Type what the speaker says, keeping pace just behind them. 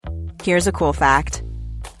Here's a cool fact.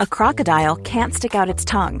 A crocodile can't stick out its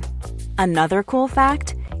tongue. Another cool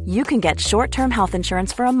fact, you can get short-term health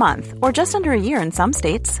insurance for a month or just under a year in some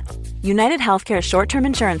states. United Healthcare short-term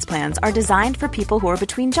insurance plans are designed for people who are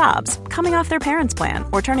between jobs, coming off their parents' plan,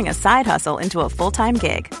 or turning a side hustle into a full-time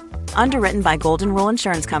gig. Underwritten by Golden Rule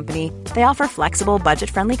Insurance Company, they offer flexible,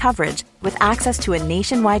 budget-friendly coverage with access to a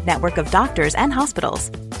nationwide network of doctors and hospitals.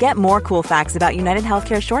 Get more cool facts about United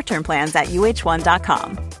Healthcare short-term plans at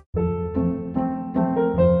uh1.com.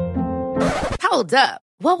 Hold up.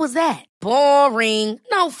 What was that? Boring.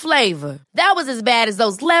 No flavor. That was as bad as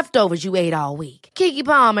those leftovers you ate all week. Keke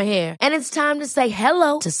Palmer here, and it's time to say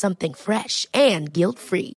hello to something fresh and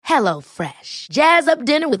guilt-free. Hello Fresh. Jazz up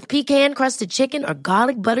dinner with pecan-crusted chicken or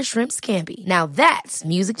garlic butter shrimp scampi. Now that's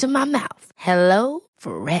music to my mouth. Hello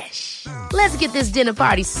Fresh. Let's get this dinner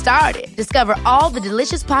party started. Discover all the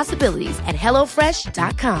delicious possibilities at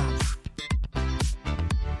hellofresh.com.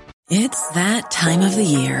 It's that time of the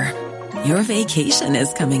year. Your vacation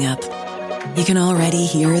is coming up. You can already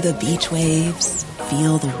hear the beach waves,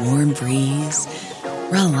 feel the warm breeze,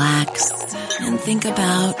 relax, and think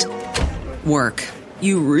about work.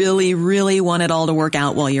 You really, really want it all to work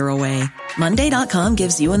out while you're away. Monday.com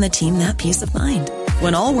gives you and the team that peace of mind.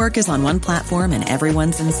 When all work is on one platform and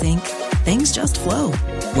everyone's in sync, things just flow.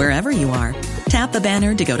 Wherever you are, tap the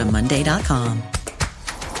banner to go to Monday.com.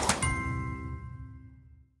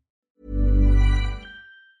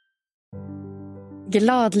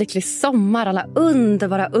 Glad, lycklig sommar alla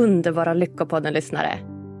underbara Lyckopodden-lyssnare.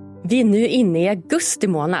 Vi är nu inne i augusti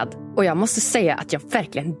månad och jag måste säga att jag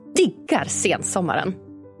verkligen diggar sensommaren.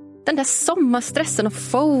 Den där sommarstressen och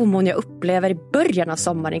FOMOn jag upplever i början av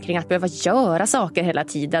sommaren kring att behöva göra saker hela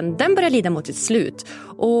tiden, den börjar lida mot sitt slut.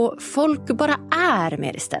 Och folk bara är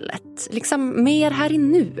mer istället. Liksom mer här i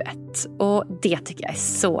nuet. Och det tycker jag är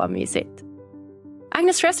så mysigt.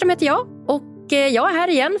 Agnes Sjöström heter jag och jag är här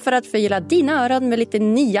igen för att förgylla dina öron med lite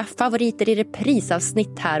nya favoriter i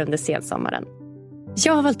reprisavsnitt här under sensommaren.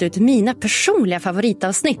 Jag har valt ut mina personliga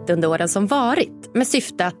favoritavsnitt under åren som varit med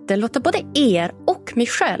syfte att låta både er och mig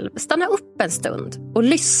själv stanna upp en stund och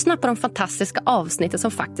lyssna på de fantastiska avsnitten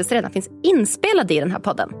som faktiskt redan finns inspelade i den här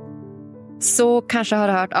podden. Så kanske har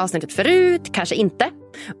du hört avsnittet förut, kanske inte.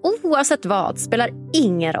 Oavsett vad spelar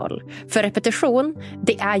ingen roll, för repetition,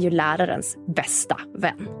 det är ju lärarens bästa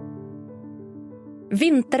vän.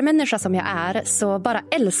 Vintermänniska som jag är så bara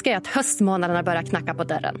älskar jag att höstmånaderna börjar knacka på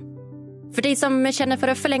dörren. För dig som känner för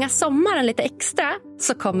att förlänga sommaren lite extra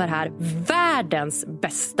så kommer här världens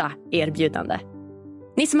bästa erbjudande.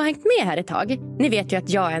 Ni som har hängt med här ett tag, ni vet ju att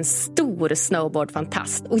jag är en stor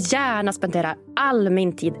snowboardfantast och gärna spenderar all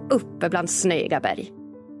min tid uppe bland snöiga berg.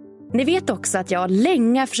 Ni vet också att jag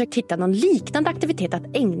länge har försökt hitta någon liknande aktivitet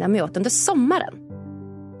att ägna mig åt under sommaren.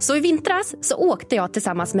 Så i vintras så åkte jag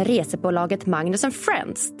tillsammans med resebolaget Magnus &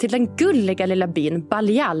 Friends till den gulliga lilla byn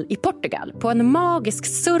Baleal i Portugal på en magisk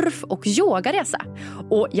surf- och yogaresa.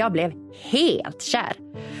 Och jag blev helt kär.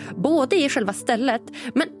 Både i själva stället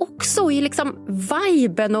men också i liksom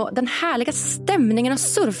viben och den härliga stämningen och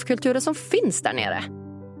surfkulturen som finns där nere.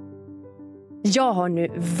 Jag har nu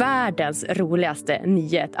världens roligaste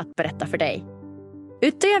nyhet att berätta för dig.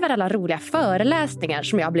 Utöver alla roliga föreläsningar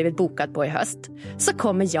som jag har blivit bokad på i höst så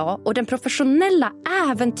kommer jag och den professionella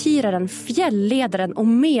äventyraren, fjällledaren och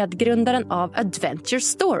medgrundaren av Adventure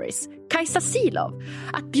Stories, Kajsa Silov,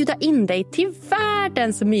 att bjuda in dig till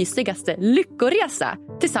världens mysigaste lyckoresa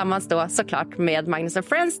tillsammans då såklart med Magnus &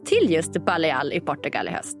 Friends till just Baleal i Portugal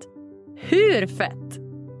i höst. Hur fett!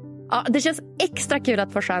 Ja, det känns extra kul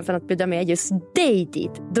att få chansen att bjuda med just dig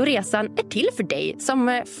dit, då resan är till för dig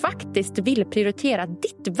som faktiskt vill prioritera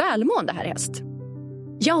ditt välmående här i höst.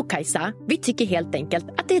 Jag och Kajsa, vi tycker helt enkelt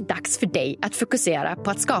att det är dags för dig att fokusera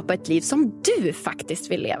på att skapa ett liv som du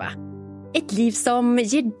faktiskt vill leva. Ett liv som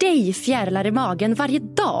ger dig fjärilar i magen varje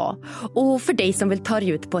dag och för dig som vill ta dig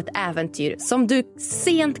ut på ett äventyr som du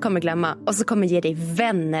sent kommer glömma och som kommer ge dig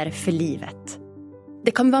vänner för livet.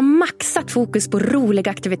 Det kommer vara maxat fokus på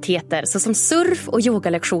roliga aktiviteter såsom surf- och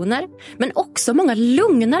yogalektioner, men också många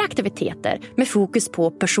lugnare aktiviteter med fokus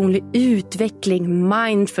på personlig utveckling,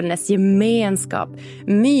 mindfulness, gemenskap,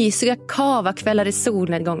 mysiga kavakvällar i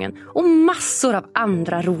solnedgången och massor av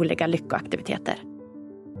andra roliga lyckoaktiviteter.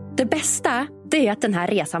 Det bästa det är att den här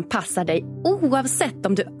resan passar dig oavsett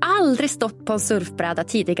om du aldrig stått på en surfbräda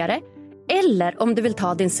tidigare eller om du vill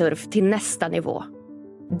ta din surf till nästa nivå.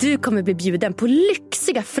 Du kommer bli bjuden på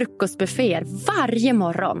lyxiga frukostbufféer varje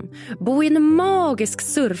morgon, bo i en magisk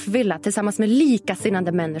surfvilla tillsammans med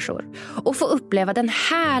likasinnande människor och få uppleva den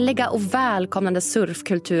härliga och välkomnande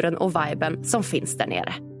surfkulturen och viben som finns där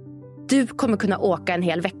nere. Du kommer kunna åka en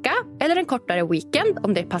hel vecka eller en kortare weekend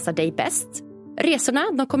om det passar dig bäst. Resorna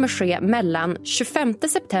de kommer ske mellan 25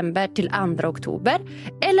 september till 2 oktober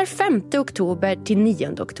eller 5 oktober till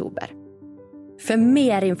 9 oktober. För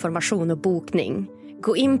mer information och bokning,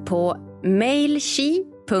 gå in på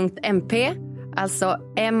mailchi.mp, alltså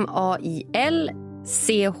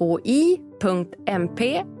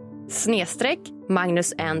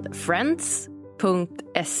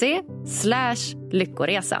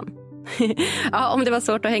Ja, om det var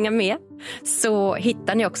svårt att hänga med så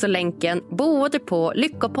hittar ni också länken både på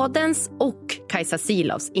Lyckopoddens och Kajsa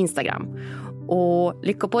Silovs Instagram. Och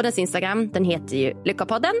Lyckopoddens Instagram, den heter ju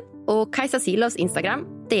Lyckopodden, och Kajsa Silovs Instagram,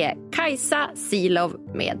 det är Kajsa Silov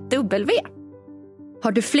med W.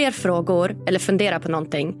 Har du fler frågor eller funderar på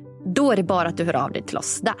någonting, då är det bara att du hör av dig till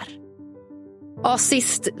oss där. Ja,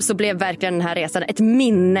 sist så blev verkligen den här resan ett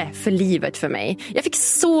minne för livet för mig. Jag fick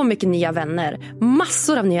så mycket nya vänner,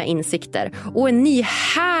 massor av nya insikter och en ny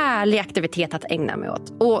härlig aktivitet att ägna mig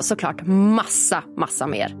åt. Och såklart massa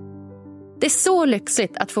mer. Det är så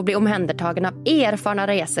lyxigt att få bli omhändertagen av erfarna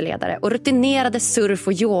reseledare och rutinerade surf-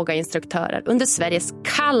 och yogainstruktörer under Sveriges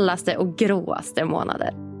kallaste och gråaste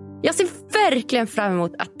månader. Jag ser verkligen fram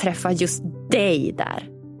emot att träffa just dig där.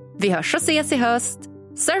 Vi hörs och ses i höst.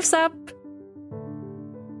 Surfs up!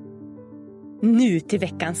 Nu till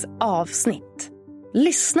veckans avsnitt.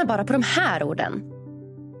 Lyssna bara på de här orden.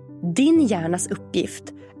 Din hjärnas uppgift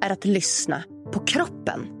är att lyssna på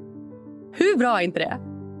kroppen. Hur bra är inte det?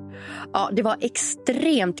 Ja, det var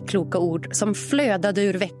extremt kloka ord som flödade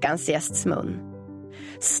ur veckans gästs mun.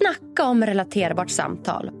 Snacka om relaterbart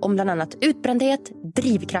samtal om bland annat utbrändhet,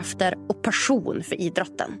 drivkrafter och passion för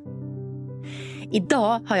idrotten.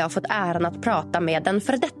 Idag har jag fått äran att prata med den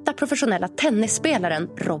för detta professionella tennisspelaren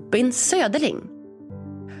Robin Söderling.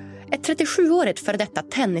 Ett 37-årigt för detta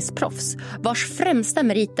tennisproffs vars främsta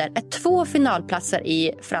meriter är 2 finalplatser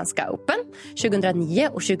i Franska Open 2009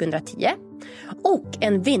 och 2010 och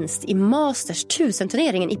en vinst i Masters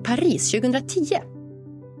 1000-turneringen i Paris 2010.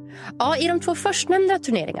 Ja, i de 2 förstnämnda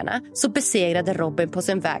turneringarna så besegrade Robin på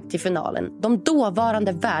sin väg till finalen de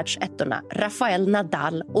dåvarande världsettorna Rafael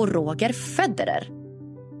Nadal och Roger Federer.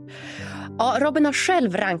 Ja, Robin har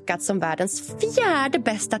själv rankats som världens 4:e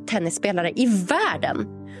bästa tennisspelare i världen,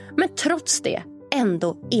 men trots det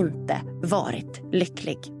ändå inte varit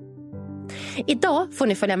lycklig. Idag får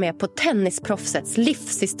ni följa med på Tennisproffsets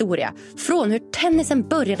livshistoria från hur tennisen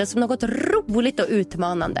började som något roligt och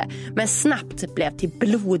utmanande men snabbt blev till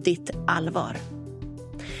blodigt allvar.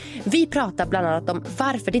 Vi pratar bland annat om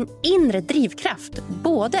varför din inre drivkraft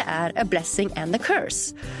både är a blessing and a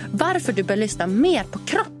curse. Varför du bör lyssna mer på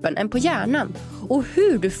kroppen än på hjärnan och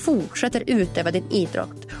hur du fortsätter utöva din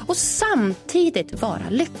idrott och samtidigt vara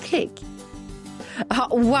lycklig.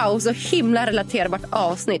 Wow, så himla relaterbart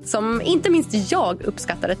avsnitt som inte minst jag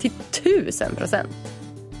uppskattade till 1000%.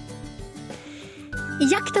 I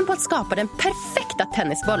jakten på att skapa den perfekta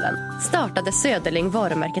tennisbollen startade Söderling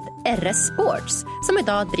varumärket RS Sports som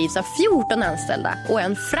idag drivs av 14 anställda och är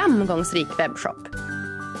en framgångsrik webbshop.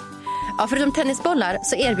 Ja, förutom tennisbollar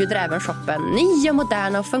så erbjuder även shoppen nya,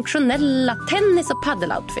 moderna och funktionella tennis- och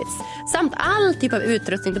paddeloutfits samt all typ av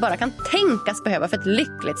utrustning du bara kan tänkas behöva för ett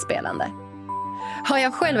lyckligt spelande. Har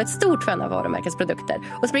jag själv ett stort fan av varumärkets produkter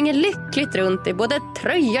och springer lyckligt runt i både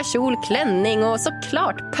tröja, kjol, klänning och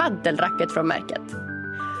såklart paddelracket från märket.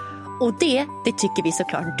 Och det tycker vi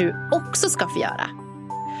såklart du också ska få göra.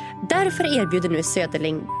 Därför erbjuder nu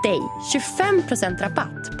Söderling dig 25%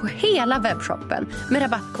 rabatt på hela webbshoppen med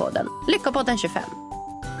rabattkoden Lyckopodden25.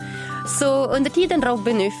 Så under tiden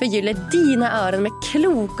Robin nu förgyller dina öron med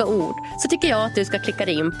kloka ord så tycker jag att du ska klicka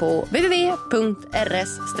dig in på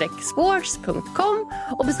www.rs-sports.com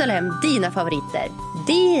och beställa hem dina favoriter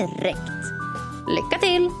direkt. Lycka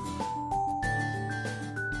till!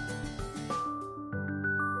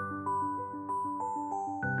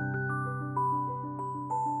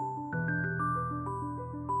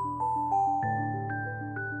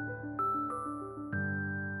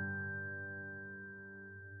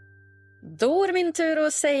 Då är det min tur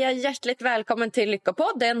att säga hjärtligt välkommen till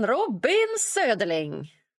Lyckopodden, Robin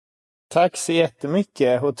Söderling. Tack så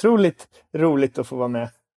jättemycket. Otroligt roligt att få vara med.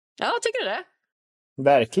 Ja, tycker du det?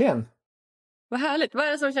 Verkligen. Vad härligt. Vad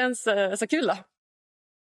är det som känns så kul då?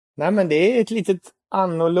 Nej, men det är ett litet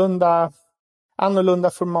annorlunda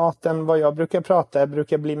format än vad jag brukar prata. Det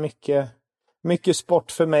brukar bli mycket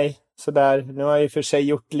sport för mig. Sådär. Nu har jag i och för sig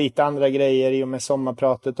gjort lite andra grejer i och med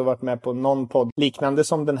sommarpratet och varit med på någon podd liknande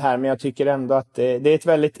som den här. Men jag tycker ändå att det är ett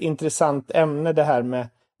väldigt intressant ämne det här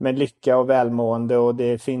med lycka och välmående. Och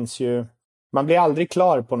det finns ju, man blir aldrig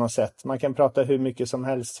klar på något sätt. Man kan prata hur mycket som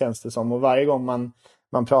helst känns det som. Och varje gång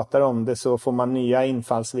man pratar om det så får man nya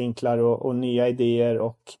infallsvinklar och nya idéer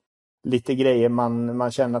och lite grejer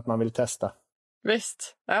man känner att man vill testa.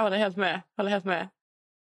 Visst, jag håller helt med.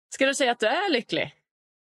 Ska du säga att du är lycklig?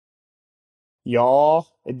 Ja,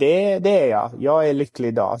 det är jag. Jag är lycklig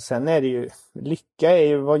idag. Sen är det ju, lycka är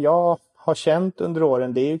ju vad jag har känt under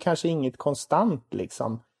åren. Det är ju kanske inget konstant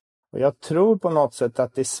liksom. Och jag tror på något sätt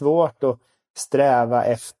att det är svårt att sträva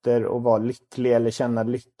efter att vara lycklig eller känna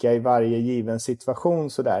lycka i varje given situation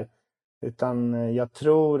sådär. Utan jag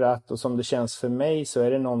tror att, och som det känns för mig, så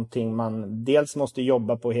är det någonting man dels måste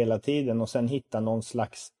jobba på hela tiden och sen hitta någon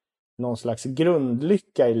slags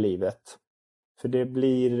grundlycka i livet. För det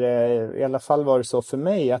blir, i alla fall var det så för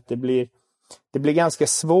mig, att det blir ganska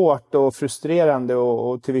svårt och frustrerande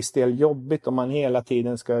och till viss del jobbigt om man hela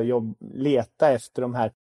tiden ska leta efter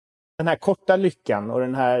den här korta lyckan och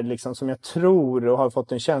den här liksom, som jag tror och har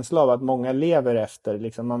fått en känsla av att många lever efter.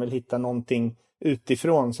 Liksom, man vill hitta någonting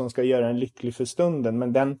utifrån som ska göra en lycklig för stunden.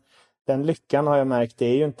 Men den lyckan har jag märkt, det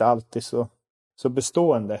är ju inte alltid så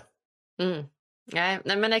bestående. Mm. Nej,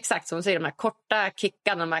 men exakt som du säger, de här korta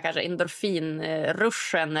kickarna, de här kanske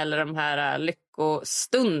endorfinruschen eller de här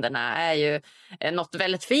lyckostunderna är ju något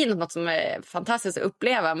väldigt fint, något som är fantastiskt att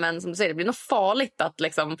uppleva. Men som du säger, det blir nog farligt att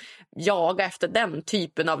liksom jaga efter den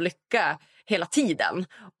typen av lycka hela tiden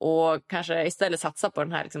och kanske istället satsa på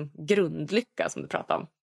den här liksom grundlycka som du pratar om.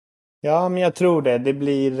 Ja, men jag tror det.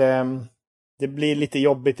 Det blir lite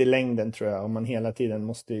jobbigt i längden tror jag, om man hela tiden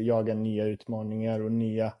måste jaga nya utmaningar och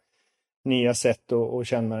nya sätt att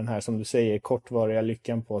känna den här, som du säger, kortvariga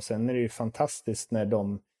lyckan på. Sen är det ju fantastiskt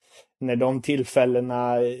när de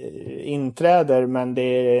tillfällena inträder, men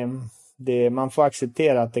man får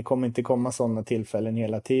acceptera att det kommer inte komma sådana tillfällen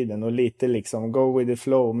hela tiden och lite liksom go with the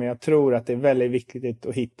flow. Men jag tror att det är väldigt viktigt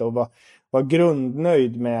att hitta och vara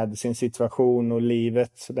grundnöjd med sin situation och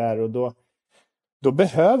livet sådär, och då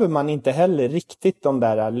behöver man inte heller riktigt de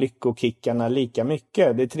där lyckokickarna lika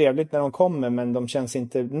mycket. Det är trevligt när de kommer, men de känns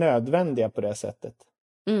inte nödvändiga på det sättet.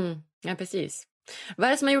 Ja, precis. Vad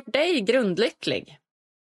är det som har gjort dig grundlycklig?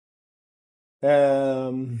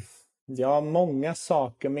 Ja, många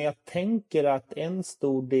saker, men jag tänker att en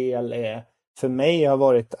stor del för mig har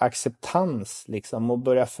varit acceptans liksom, och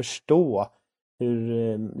börja förstå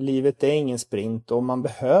hur livet är ingen sprint och man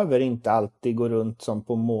behöver inte alltid gå runt som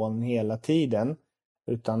på moln hela tiden,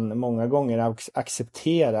 utan många gånger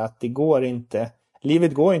acceptera att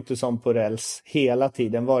livet går inte som på räls hela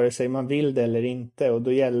tiden, vare sig man vill det eller inte. Och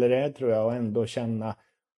då gäller det, tror jag, att ändå känna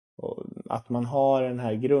att man har den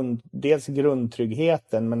här dels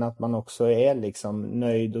grundtryggheten, men att man också är liksom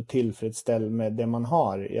nöjd och tillfredsställd med det man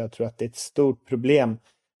har. Jag tror att det är ett stort problem,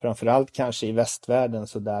 framförallt kanske i västvärlden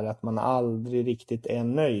sådär, att man aldrig riktigt är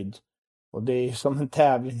nöjd. Och det är som en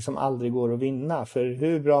tävling som aldrig går att vinna, för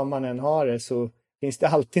hur bra man än har det så finns det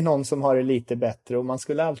alltid någon som har det lite bättre, och man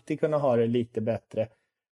skulle alltid kunna ha det lite bättre.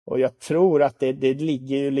 Och jag tror att det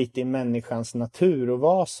ligger ju lite i människans natur att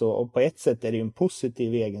vara så, och på ett sätt är det en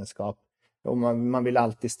positiv egenskap. Och man vill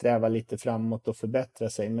alltid sträva lite framåt och förbättra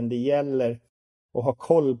sig, men det gäller att ha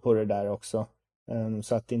koll på det där också,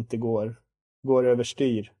 så att det inte går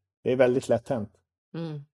överstyr. Det är väldigt lätt hänt.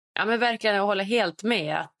 Ja, men verkligen, jag håller helt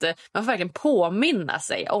med att man får verkligen påminna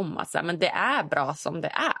sig om att men det är bra som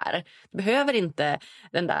det är. Du behöver inte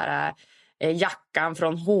den där jackan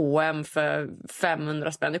från H&M för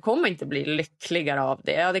 500 spänn. Du kommer inte bli lyckligare av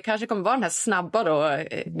det. Ja, det kanske kommer vara den här snabba då.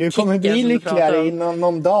 Du kommer bli lyckligare inom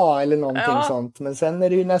någon dag eller någonting sånt. Men sen är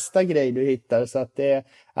det ju nästa grej du hittar. Så att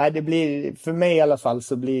det blir, för mig i alla fall,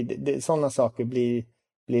 så blir det, sådana saker blir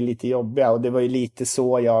lite jobbiga. Och det var ju lite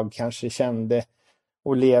så jag kanske kände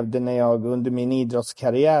och levde när jag under min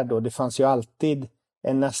idrottskarriär då. Det fanns ju alltid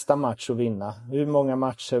en nästa match att vinna. Hur många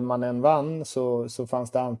matcher man än vann så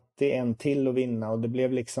fanns det alltid en till att vinna. Och det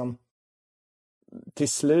blev liksom, till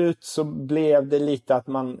slut så blev det lite att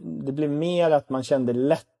det blev mer att man kände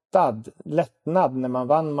lättnad när man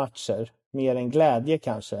vann matcher. Mer än glädje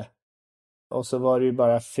kanske. Och så var det ju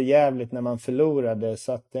bara förjävligt när man förlorade.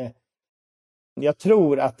 Så att jag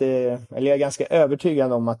tror att eller jag är ganska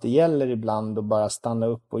övertygad om att det gäller ibland att bara stanna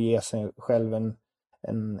upp och ge sig själv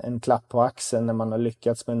en klapp på axeln när man har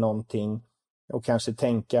lyckats med någonting. Och kanske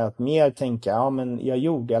tänka, ja men jag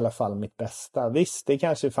gjorde i alla fall mitt bästa. Visst, det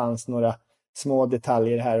kanske fanns några små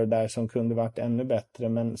detaljer här och där som kunde varit ännu bättre.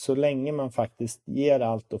 Men så länge man faktiskt ger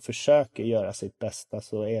allt och försöker göra sitt bästa,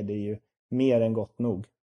 så är det ju mer än gott nog.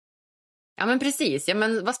 Ja, men precis. Ja,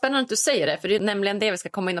 men vad spännande att du säger det. För det är nämligen det vi ska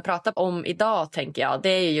komma in och prata om idag, tänker jag. Det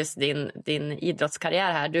är ju just din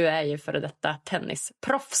idrottskarriär här. Du är ju före detta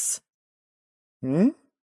tennisproffs.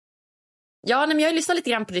 Ja, men jag har lyssnat lite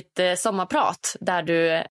grann på ditt sommarprat där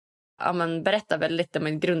du berätta väldigt lite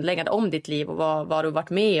men grundläggande om ditt liv och vad du varit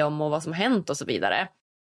med om och vad som hänt och så vidare.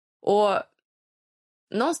 Och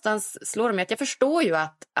någonstans slår det mig att jag förstår ju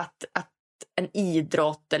att en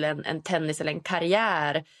idrott eller en tennis eller en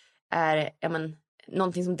karriär är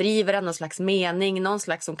någonting som driver en, någon slags mening, någon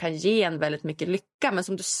slags som kan ge en väldigt mycket lycka. Men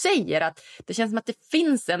som du säger, att det känns som att det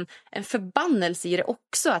finns en förbannelse i det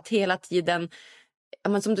också, att hela tiden,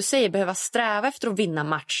 som du säger, behöva sträva efter att vinna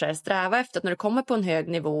matcher, sträva efter att när du kommer på en hög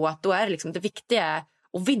nivå, att då är det liksom det viktiga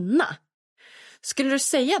att vinna. Skulle du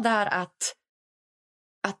säga där att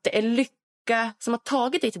det är lycka som har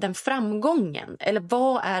tagit dig till den framgången? Eller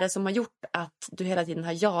vad är det som har gjort att du hela tiden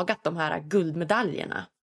har jagat de här guldmedaljerna?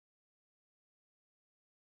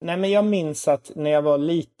 Nej, men jag minns att när jag var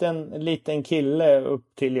liten kille upp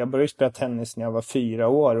till jag började spela tennis när jag var 4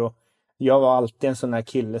 år, och jag var alltid en sån här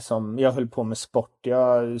kille som, jag höll på med sport.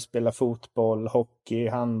 Jag spelade fotboll, hockey,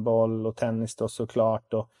 handboll och tennis då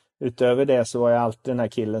såklart, och utöver det så var jag alltid den här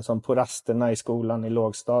killen som på rasterna i skolan i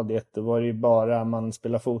lågstadiet, då var det ju bara man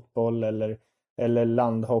spelade fotboll eller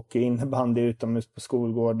landhockey, innebandy utomhus på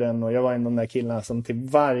skolgården, och jag var en av de där killarna som till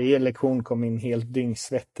varje lektion kom in helt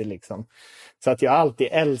dyngsvettig liksom. Så att jag alltid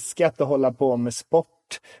älskat att hålla på med sport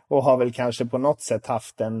och har väl kanske på något sätt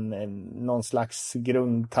haft någon slags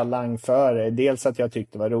grundtalang för det. Dels att jag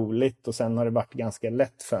tyckte det var roligt, och sen har det varit ganska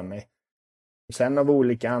lätt för mig. Sen av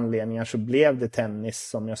olika anledningar så blev det tennis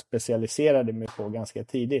som jag specialiserade mig på ganska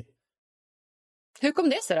tidigt. Hur kom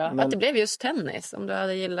det sig då? Att det blev just tennis? Om du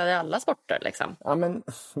hade gillat alla sporter liksom?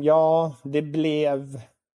 Det blev...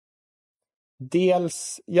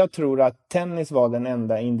 Dels, jag tror att tennis var den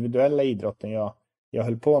enda individuella idrotten jag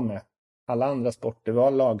höll på med. Alla andra sporter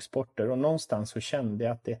var lagsporter, och någonstans så kände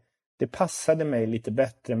jag att det passade mig lite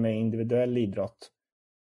bättre med individuell idrott.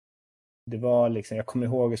 Det var liksom, jag kommer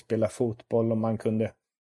ihåg att spela fotboll och man kunde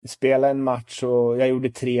spela en match och jag gjorde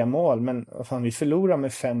 3 mål, men fan, vi förlorade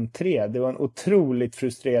med 5-3. Det var en otroligt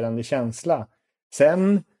frustrerande känsla.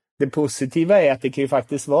 Sen, det positiva är att det kan ju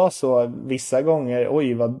faktiskt vara så vissa gånger,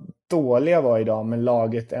 oj vad dålig jag var idag, men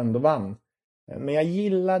laget ändå vann. Men jag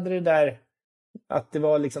gillade det där att det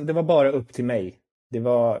var bara upp till mig.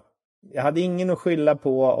 Jag hade ingen att skylla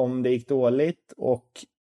på om det gick dåligt, och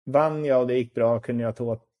vann jag och det gick bra kunde jag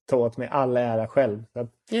ta åt mig alla ära själv. Så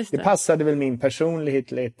det passade väl min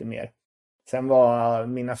personlighet lite mer. Sen var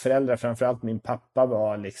mina föräldrar, framförallt min pappa,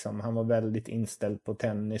 han var väldigt inställd på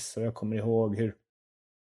tennis, och jag kommer ihåg hur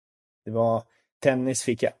det var. Tennis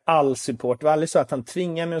fick jag all support. Det var aldrig så att han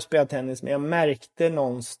tvingade mig att spela tennis, men jag märkte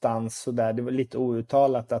någonstans så där, det var lite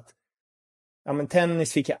outtalat, att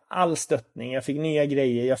tennis fick jag all stöttning. Jag fick nya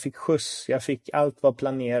grejer, jag fick skjuts, allt var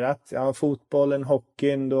planerat. Fotbollen,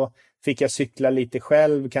 hockeyn, då fick jag cykla lite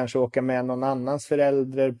själv, kanske åka med någon annans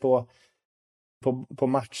förälder på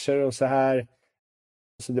matcher och så här.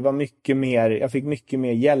 Så det var mycket mer, jag fick mycket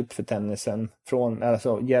mer hjälp för tennisen,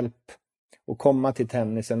 hjälp att komma till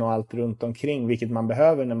tennisen och allt runt omkring, vilket man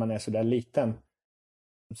behöver när man är så där liten.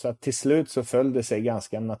 Så att till slut så föll det sig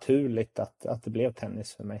ganska naturligt att det blev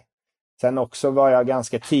tennis för mig. Sen också var jag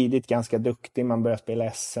ganska tidigt ganska duktig. Man började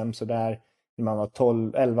spela SM så där när man var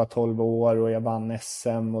 11-12 år, och jag vann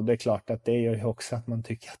SM, och det är klart att det gör ju också att man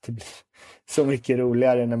tycker att det blir så mycket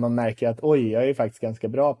roligare när man märker att oj, jag är faktiskt ganska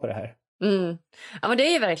bra på det här. Mm. Ja, men det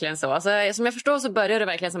är ju verkligen så. Alltså, som jag förstår så börjar det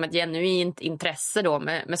verkligen som ett genuint intresse då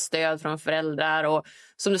med stöd från föräldrar, och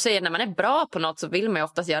som du säger, när man är bra på något så vill man ju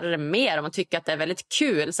oftast göra det mer, och man tycker att det är väldigt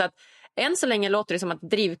kul. Så att än så länge låter det som att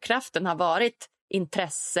drivkraften har varit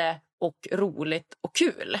intresse och roligt och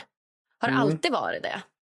kul. Har det alltid varit det?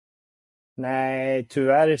 Nej,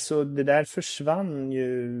 tyvärr så det där försvann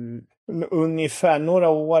ju ungefär några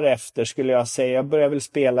år efter, skulle jag säga. Jag började väl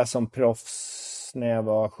spela som proffs när jag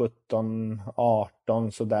var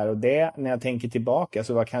 17-18 sådär, och det, när jag tänker tillbaka,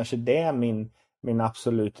 så var kanske det min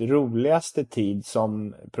absolut roligaste tid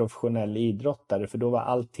som professionell idrottare, för då var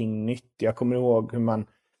allting nytt. Jag kommer ihåg hur man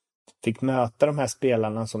fick möta de här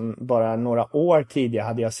spelarna som bara några år tidigare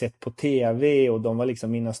hade jag sett på tv, och de var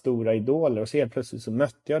liksom mina stora idoler, och så helt plötsligt så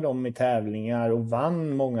mötte jag dem i tävlingar och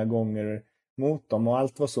vann många gånger mot dem, och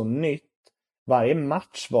allt var så nytt. Varje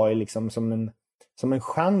match var ju liksom som en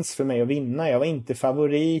chans för mig att vinna. Jag var inte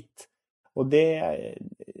favorit, och det,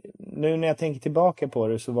 nu när jag tänker tillbaka på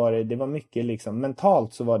det, så var det var mycket liksom,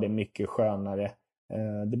 mentalt så var det mycket skönare.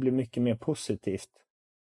 Det blev mycket mer positivt.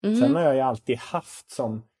 Sen har jag ju alltid haft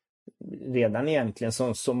som redan egentligen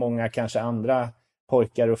som så många kanske andra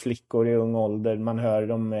pojkar och flickor i ung ålder, man hör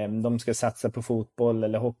de ska satsa på fotboll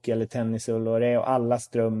eller hockey eller tennis och allas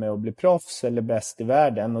dröm är att bli proffs eller bäst i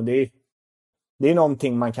världen, och det är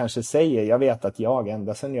någonting man kanske säger. Jag vet att jag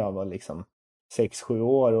ända sedan jag var liksom 6-7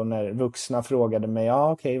 år, och när vuxna frågade mig,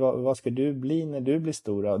 vad ska du bli när du blir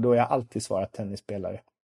stor? Då har jag alltid svarat tennisspelare.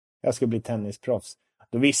 Jag ska bli tennisproffs.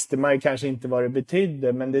 Då visste man ju kanske inte vad det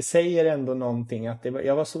betydde, men det säger ändå någonting att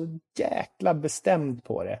jag var så jäkla bestämd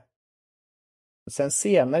på det. Och sen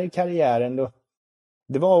senare i karriären då,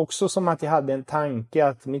 det var också som att jag hade en tanke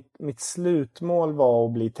att mitt slutmål var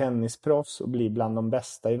att bli tennisproffs och bli bland de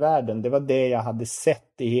bästa i världen. Det var det jag hade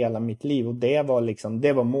sett i hela mitt liv, och det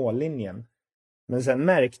var mållinjen. Men sen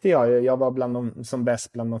märkte jag var som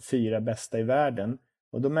bäst bland de 4 bästa i världen.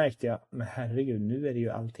 Och då märkte jag, men herregud, nu är det ju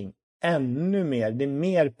allting ännu mer. Det är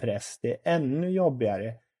mer press, det är ännu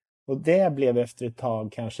jobbigare. Och det blev efter ett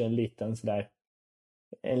tag kanske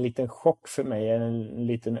en liten chock för mig, en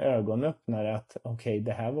liten ögonöppnare att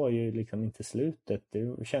det här var ju liksom inte slutet.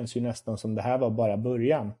 Det känns ju nästan som det här var bara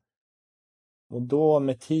början. Och då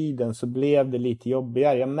med tiden så blev det lite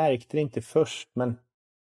jobbigare. Jag märkte det inte först, men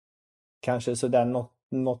kanske sådär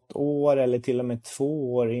något år eller till och med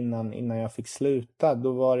 2 år innan jag fick sluta.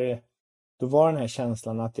 Då var den här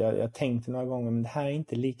känslan att jag tänkte några gånger, men det här är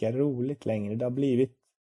inte lika roligt längre. Det har blivit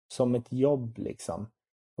som ett jobb liksom.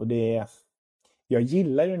 Och jag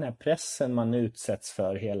gillar ju den här pressen man utsätts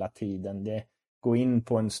för hela tiden. Det går in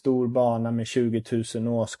på en stor bana med 20 000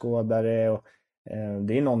 åskådare, och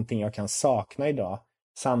det är någonting jag kan sakna idag.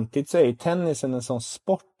 Samtidigt så är ju tennisen en sån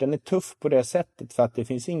sport, den är tuff på det sättet för att det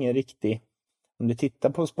finns ingen riktig, om du tittar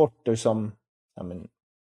på sporter som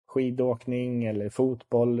skidåkning eller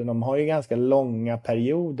fotboll, de har ju ganska långa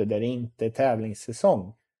perioder där det inte är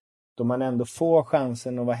tävlingssäsong. Då man ändå får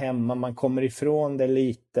chansen att vara hemma, man kommer ifrån det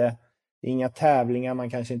lite. Inga tävlingar, man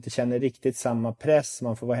kanske inte känner riktigt samma press,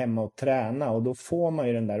 man får vara hemma och träna, och då får man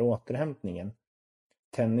ju den där återhämtningen.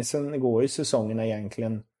 Tennisen går ju säsongerna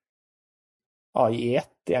egentligen i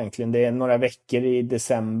ett egentligen. Det är några veckor i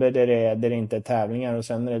december där det inte är tävlingar, och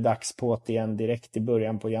sen är det dags på det igen direkt i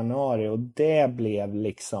början på januari, och det blev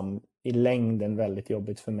liksom i längden väldigt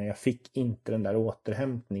jobbigt för mig. Jag fick inte den där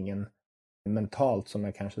återhämtningen mentalt som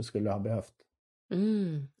jag kanske skulle ha behövt.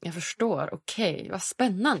 Jag förstår. Okej, vad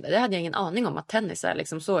spännande. Det hade jag ingen aning om, att tennis är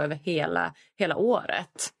liksom så över hela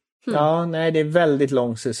året. Ja, nej, det är väldigt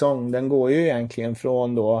lång säsong. Den går ju egentligen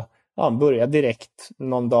från då, börjar direkt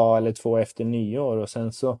någon dag eller 2 efter nyår, och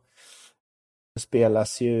sen så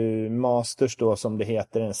spelas ju Masters då, som det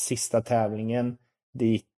heter, den sista tävlingen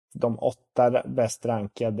dit de 8 bäst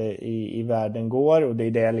rankade i världen går, och det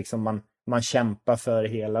är det liksom man kämpar för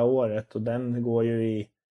hela året, och den går ju i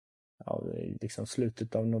liksom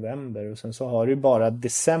slutet av november, och sen så har du bara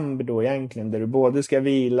december då egentligen, där du både ska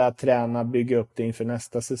vila, träna, bygga upp det inför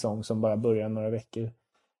nästa säsong som bara börjar några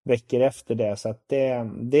veckor efter det. Så att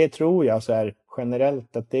det tror jag så är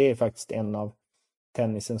generellt att det är faktiskt en av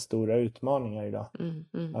tennisens stora utmaningar idag.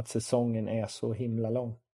 Att säsongen är så himla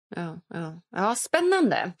lång. Ja,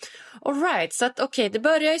 spännande. All right, så att det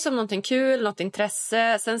börjar ju som någonting kul, något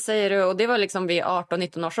intresse. Sen säger du, och det var liksom vid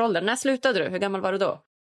 18-19 års ålder. När slutade du? Hur gammal var du då?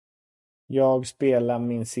 Jag spelade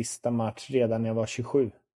min sista match redan när jag var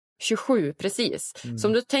 27. 27, precis. Så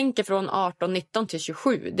om du tänker från 18-19 till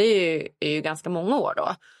 27, det är ju ganska många år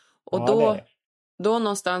då. Och då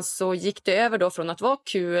någonstans så gick det över då från att vara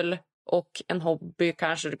kul och en hobby,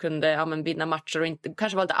 kanske du kunde vinna matcher och inte,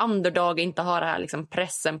 kanske var lite underdog, inte ha det här liksom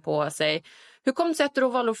pressen på sig. Hur kom det sig att du då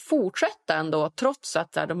valde att fortsätta ändå, trots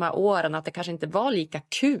att de här åren att det kanske inte var lika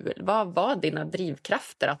kul? Vad var dina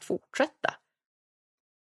drivkrafter att fortsätta?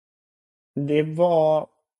 Det var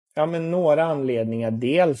några anledningar.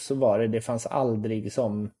 Dels så var det fanns aldrig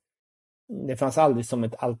som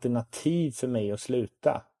ett alternativ för mig att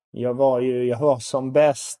sluta. Jag var som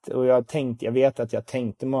bäst, och jag vet att jag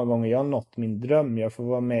tänkte många gånger, jag har nått min dröm. Jag får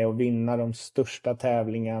vara med och vinna de största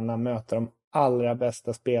tävlingarna, möta de allra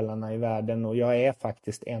bästa spelarna i världen, och jag är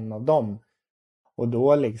faktiskt en av dem. Och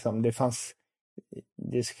då liksom,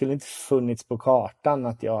 det skulle inte funnits på kartan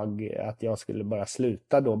att jag skulle bara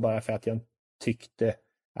sluta då, bara för att jag tyckte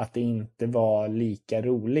att det inte var lika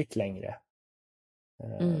roligt längre.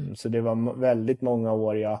 Så det var väldigt många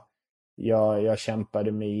år jag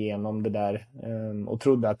kämpade mig igenom det där och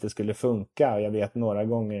trodde att det skulle funka. Och jag vet några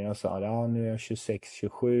gånger jag sa, nu är jag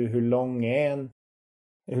 26-27, hur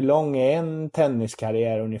lång är en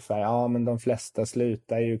tenniskarriär ungefär? Men de flesta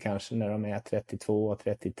slutar ju kanske när de är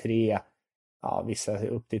 32-33. Vissa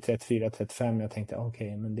upp till 34-35. Jag tänkte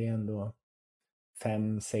men det är ändå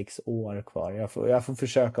 5-6 år kvar. Jag får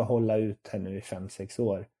försöka hålla ut här nu i 5-6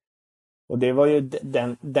 år. Och det var ju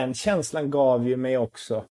den känslan gav ju mig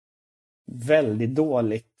också väldigt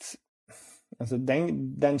dåligt. Alltså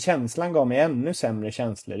den känslan gav mig ännu sämre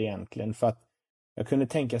känslor egentligen, för att jag kunde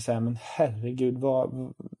tänka så här, men herregud,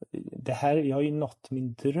 det här, jag har ju nått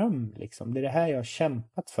min dröm liksom. Det är det här jag har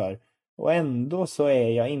kämpat för. Och ändå så är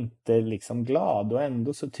jag inte liksom glad. Och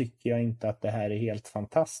ändå så tycker jag inte att det här är helt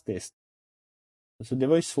fantastiskt. Så det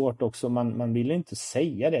var ju svårt också. Man ville inte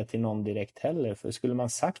säga det till någon direkt heller. För skulle man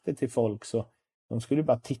sagt det till folk så de skulle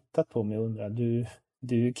bara titta på mig och undra,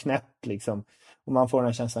 du är knäpp liksom. Och man får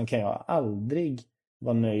den känslan, kan jag aldrig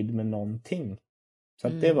vara nöjd med någonting. Så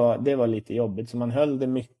att det var lite jobbigt. Så man höll det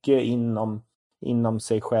mycket inom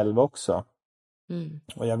sig själv också.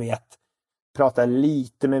 Och jag pratade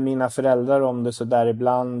lite med mina föräldrar om det så där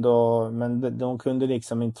ibland. Men de kunde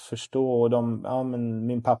liksom inte förstå. Och men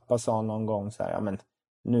min pappa sa någon gång så här, men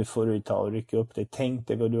nu får du ta och rycka upp dig. Tänk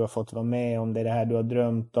dig vad du har fått vara med om. Det är det här du har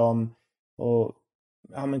drömt om. Och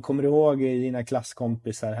men kommer du ihåg dina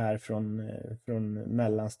klasskompisar här från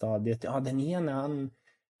mellanstadiet? Ja, den ena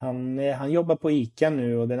han jobbar på ICA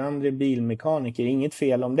nu och den andra är bilmekaniker. Inget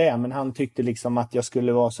fel om det, men han tyckte liksom att jag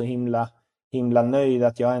skulle vara så himla nöjd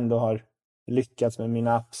att jag ändå har lyckats med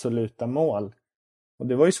mina absoluta mål. Och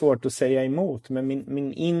det var ju svårt att säga emot, men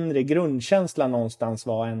min inre grundkänsla någonstans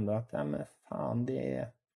var ändå att men fan, det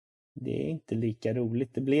är inte lika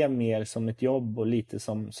roligt. Det blev mer som ett jobb och lite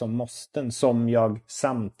som måsten, som jag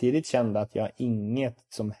samtidigt kände att jag inget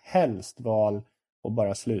som helst val att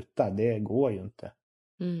bara sluta. Det går ju inte.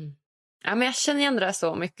 Ja, men jag känner igen det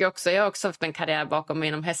så mycket också. Jag har också haft en karriär bakom mig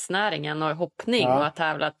inom hästnäringen och hoppning och har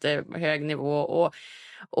tävlat på hög nivå.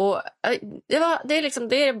 Och det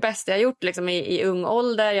är det bästa jag har gjort liksom, i ung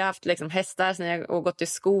ålder. Jag har haft liksom, hästar sedan jag har gått till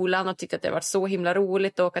skolan och tyckt att det har varit så himla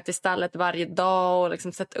roligt att åka till stallet varje dag och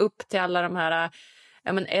liksom, sett upp till alla de här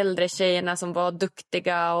äldre tjejerna som var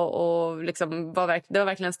duktiga och liksom, det var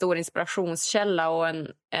verkligen en stor inspirationskälla och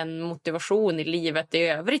en motivation i livet i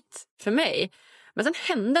övrigt för mig. Men sen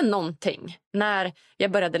hände någonting när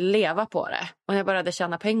jag började leva på det och när jag började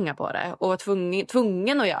tjäna pengar på det och var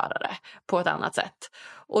tvungen att göra det på ett annat sätt.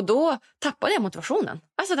 Och då tappade jag motivationen.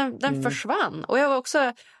 Alltså den försvann. Och jag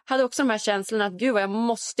hade också de här känslorna att gud vad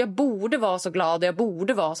jag borde vara så glad och jag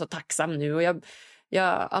borde vara så tacksam nu. Och jag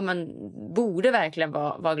borde verkligen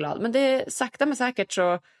vara glad. Men det sakta men säkert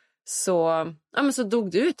så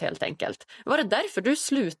dog du ut helt enkelt. Var det därför du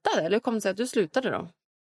slutade? Eller hur kom det sig att du slutade då?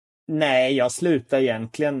 Nej, jag slutade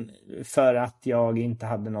egentligen för att jag inte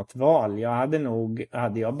hade något val.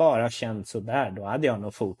 Hade jag bara känt så där, då hade jag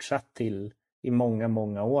nog fortsatt till i många,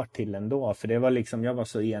 många år till ändå. För det var liksom, jag var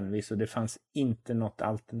så envis och det fanns inte något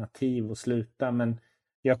alternativ att sluta. Men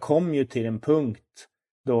jag kom ju till en punkt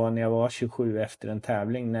då när jag var 27 efter en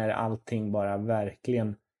tävling när allting bara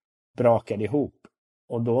verkligen brakade ihop.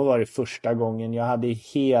 Och då var det första gången jag hade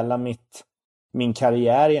hela min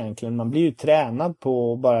karriär egentligen. Man blir ju tränad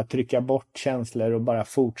på att bara trycka bort känslor och bara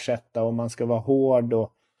fortsätta och man ska vara hård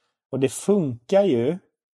och det funkar ju.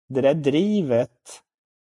 Det där drivet,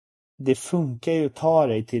 det funkar ju att ta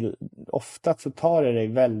dig till, ofta så tar det dig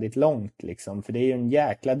väldigt långt liksom, för det är ju en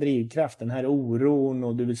jäkla drivkraft, den här oron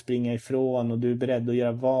och du vill springa ifrån och du är beredd att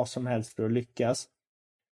göra vad som helst för att lyckas.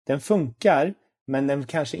 Den funkar, men den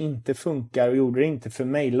kanske inte funkar och gjorde det inte för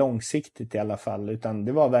mig långsiktigt i alla fall, utan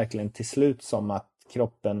det var verkligen till slut som att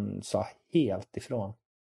kroppen sa helt ifrån.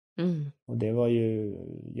 Och det var ju,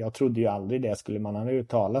 jag trodde ju aldrig det skulle man ha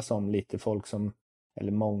talas om lite folk som,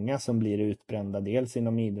 eller många som blir utbrända dels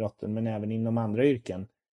inom idrotten men även inom andra yrken.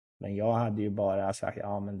 Men jag hade ju bara sagt,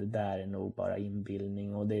 ja men det där är nog bara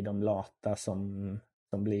inbildning och det är de lata som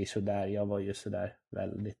blir så där. Jag var ju så där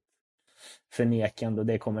väldigt förnekande och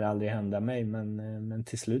det kommer aldrig hända mig, men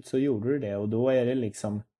till slut så gjorde det och då är det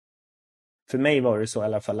liksom, för mig var det så i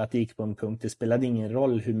alla fall att det gick på en punkt, det spelade ingen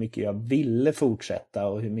roll hur mycket jag ville fortsätta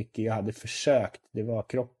och hur mycket jag hade försökt, det var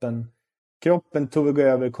kroppen tog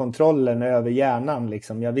över kontrollen över hjärnan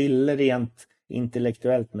liksom. Jag ville rent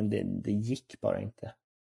intellektuellt men det gick bara inte.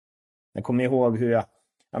 Jag kommer ihåg hur jag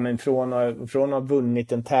från att ha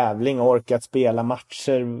vunnit en tävling och orkat spela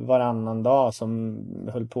matcher varannan dag som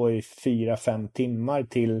höll på i 4-5 timmar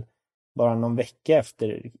till bara någon vecka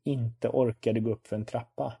efter inte orkade gå upp för en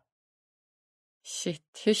trappa.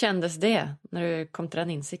 Shit, hur kändes det när du kom till den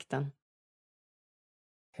insikten?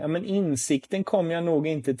 Ja, men insikten kom jag nog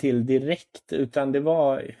inte till direkt, utan det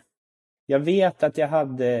var, jag vet att jag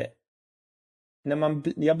hade,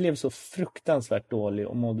 jag blev så fruktansvärt dålig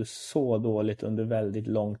och mådde så dåligt under väldigt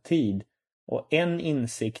lång tid. Och en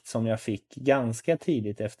insikt som jag fick ganska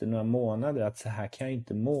tidigt efter några månader, att så här kan jag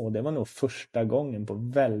inte må. Det var nog första gången på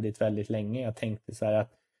väldigt, väldigt länge jag tänkte så här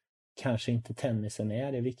att kanske inte tennisen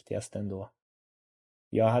är det viktigaste ändå.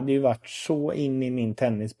 Jag hade ju varit så inne i min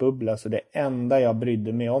tennisbubbla så det enda jag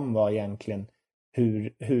brydde mig om var egentligen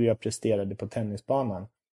hur jag presterade på tennisbanan.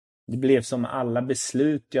 det blev som alla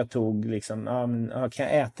beslut jag tog liksom, kan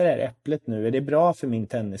jag äta det här äpplet nu? Är det bra för min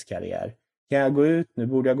tenniskarriär? Kan jag gå ut nu?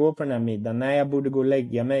 Borde jag gå på den här middagen? Nej, jag borde gå och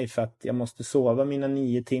lägga mig för att jag måste sova mina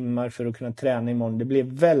 9 timmar för att kunna träna imorgon. Det blev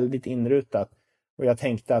väldigt inrutat. Och jag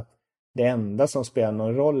tänkte att det enda som spelar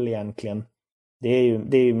någon roll egentligen, det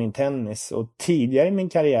är ju min tennis. Och tidigare i min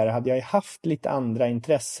karriär hade jag haft lite andra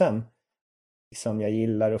intressen. Liksom jag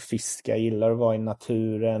gillar att fiska, jag gillar att vara i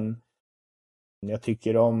naturen. Jag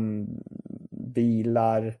tycker om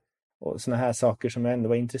bilar och såna här saker som jag ändå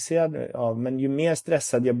var intresserad av. Men ju mer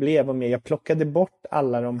stressad jag blev och mer jag plockade bort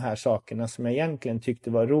alla de här sakerna som jag egentligen tyckte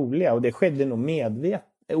var roliga. Och det skedde nog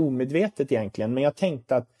omedvetet egentligen. Men jag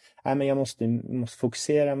tänkte att men jag måste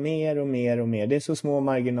fokusera mer och mer och mer. Det är så små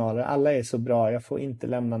marginaler, alla är så bra. Jag får inte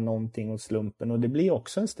lämna någonting åt slumpen. Och det blir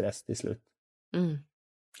också en stress till slut. Mm.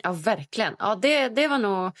 Ja, verkligen. Ja, det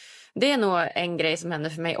är nog en grej som händer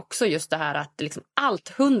för mig också, just det här att liksom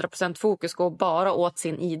allt 100% fokus går bara åt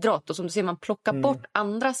sin idrott, och som du ser, man plockar bort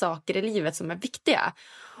andra saker i livet som är viktiga.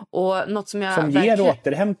 Och något som ger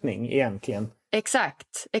återhämtning egentligen.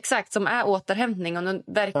 Exakt, som är återhämtning. Och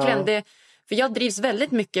verkligen för jag drivs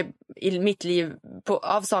väldigt mycket i mitt liv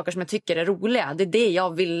av saker som jag tycker är roliga. Det är det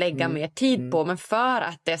jag vill lägga mer tid på. Men för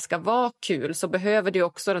att det ska vara kul så behöver du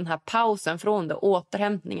också den här pausen från det,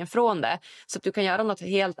 återhämtningen från det. Så att du kan göra något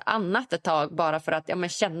helt annat ett tag bara för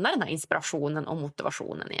att känna den här inspirationen och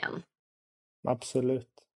motivationen igen. Absolut.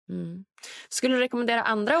 Mm. Skulle du rekommendera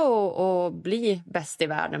andra att bli bäst i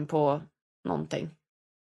världen på någonting?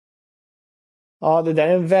 Ja, det där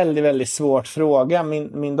är en väldigt, väldigt svår fråga.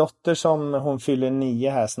 Min dotter som hon fyller 9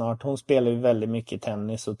 här snart, hon spelar ju väldigt mycket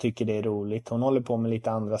tennis och tycker det är roligt. Hon håller på med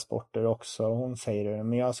lite andra sporter också. Hon säger det,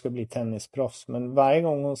 men jag ska bli tennisproffs. Men varje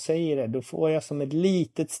gång hon säger det, då får jag som ett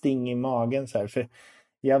litet sting i magen så här. För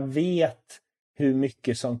jag vet hur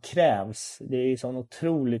mycket som krävs. Det är ju sån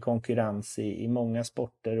otrolig konkurrens i många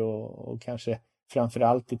sporter och kanske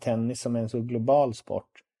framförallt i tennis som är en så global sport.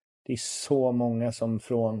 Det är så många som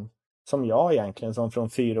jag egentligen, som från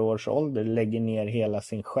 4 års ålder lägger ner hela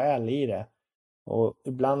sin själ i det. Och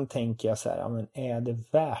ibland tänker jag så här, men är det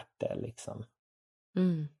värt det liksom?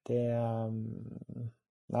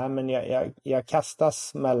 Nej, men jag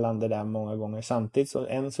kastas mellan det där många gånger. Samtidigt så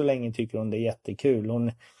än så länge tycker hon det är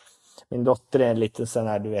jättekul. Min dotter är lite sån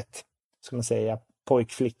här, du vet, ska man säga,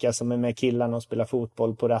 pojkflicka som är med killarna och spelar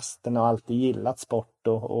fotboll på rasten och alltid gillat sport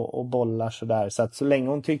och bollar sådär. Så att så länge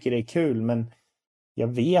hon tycker det är kul, men jag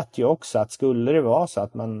vet ju också att skulle det vara så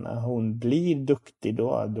att hon blir duktig,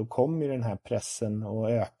 då kommer ju den här pressen att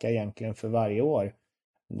öka egentligen för varje år.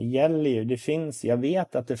 Det gäller ju, jag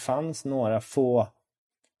vet att det fanns några få,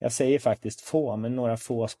 jag säger faktiskt få, men några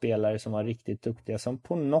få spelare som var riktigt duktiga som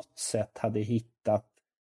på något sätt hade hittat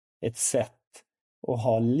ett sätt att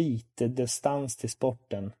ha lite distans till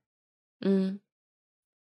sporten.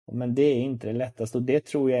 Men det är inte det lättaste, och det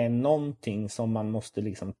tror jag är någonting som man måste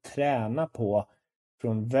liksom träna på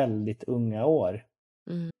från väldigt unga år.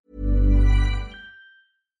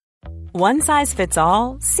 One size fits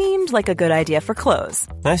all seemed like a good idea for clothes.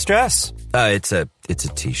 Nice dress. It's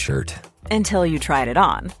a t-shirt. Until you tried it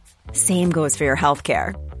on. Same goes for your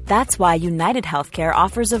healthcare. That's why United Healthcare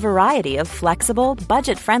offers a variety of flexible,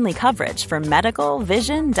 budget-friendly coverage for medical,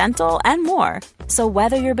 vision, dental, and more. So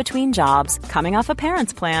whether you're between jobs, coming off a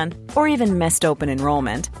parent's plan, or even missed open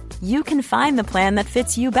enrollment, you can find the plan that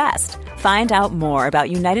fits you best. Find out more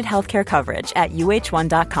about United Healthcare coverage at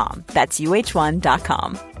uh1.com. That's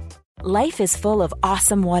uh1.com. Life is full of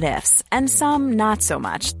awesome what-ifs, and some not so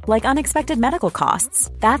much, like unexpected medical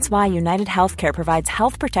costs. That's why United Healthcare provides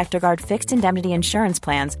Health Protector Guard fixed indemnity insurance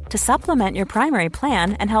plans to supplement your primary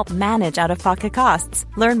plan and help manage out-of-pocket costs.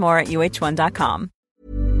 Learn more at uh1.com.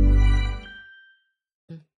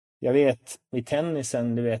 Jag vet, i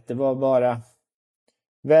tennisen, du vet, det var bara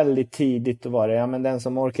väldigt tidigt, då var det, men den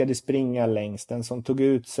som orkade springa längst, den som tog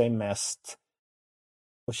ut sig mest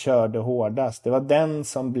och körde hårdast, det var den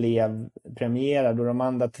som blev premierad. Och de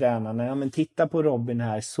andra tränarna, men titta på Robin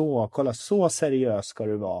här, kolla, så seriös ska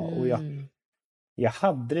du vara. Och jag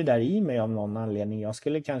hade det där i mig av någon anledning. Jag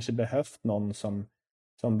skulle kanske behövt någon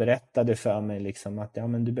som berättade för mig liksom att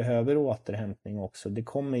men du behöver återhämtning också. Det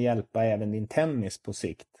kommer hjälpa även din tennis på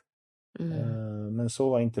sikt. Men så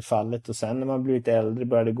var inte fallet. Och sen när man blivit äldre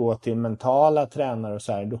började gå till mentala tränare och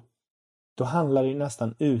så här, då handlar det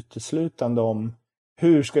nästan uteslutande om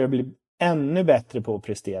hur ska jag bli ännu bättre på att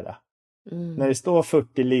prestera. När det står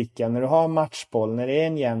 40 lika, när du har matchboll, när det är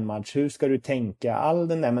en jämn match, hur ska du tänka? All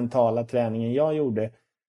den där mentala träningen jag gjorde,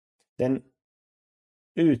 den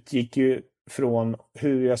utgick ju från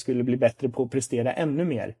hur jag skulle bli bättre på att prestera ännu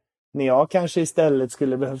mer. När jag kanske istället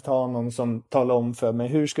skulle behövt ha någon som talar om för mig,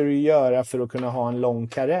 hur ska du göra för att kunna ha en lång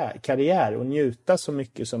karriär och njuta så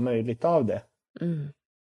mycket som möjligt av det.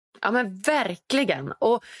 Ja, men verkligen.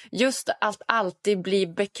 Och just att alltid bli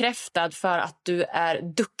bekräftad för att du är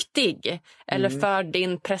duktig eller för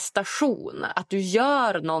din prestation, att du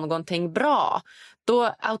gör någonting bra.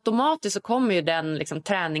 Då automatiskt så kommer ju den liksom,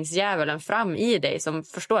 träningsdjävulen fram i dig som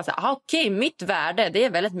förstår att okej, mitt värde, det är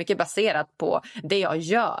väldigt mycket baserat på det jag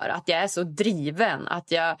gör. Att jag är så driven,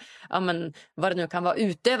 att jag, vad det nu kan vara,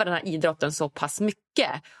 utöver den här idrotten så pass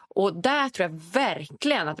mycket. Och där tror jag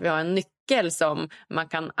verkligen att vi har en nyckel som man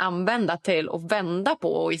kan använda till att vända på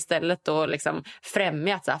och istället då liksom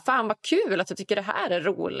främja att fan vad kul att du tycker det här är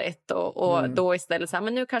roligt och då istället så här,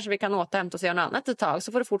 men nu kanske vi kan återhämta oss och göra något annat ett tag,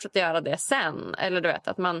 så får du fortsätta göra det sen, eller du vet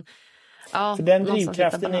att man för den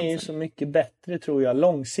drivkraften är ju så mycket bättre, tror jag,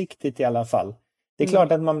 långsiktigt i alla fall. Det är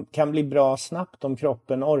klart att man kan bli bra snabbt om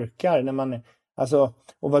kroppen orkar när man alltså,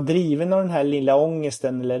 och vara driven av den här lilla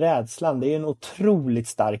ångesten eller rädslan, det är en otroligt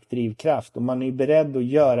stark drivkraft och man är beredd att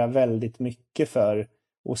göra väldigt mycket för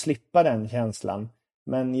att slippa den känslan.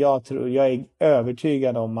 Men jag är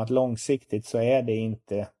övertygad om att långsiktigt så är det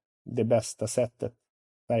inte det bästa sättet.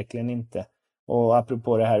 Verkligen inte. Och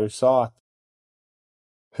apropå det här du sa, att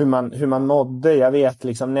hur man mådde, jag vet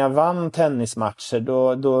liksom när jag vann tennismatcher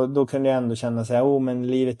då kunde jag ändå känna så här, men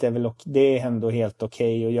livet är väl det är ändå helt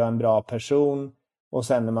okej och jag är en bra person. Och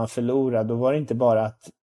sen när man förlorade, då var det inte bara att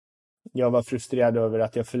jag var frustrerad över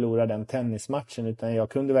att jag förlorade den tennismatchen, utan jag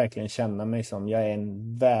kunde verkligen känna mig som jag är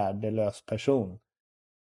en värdelös person.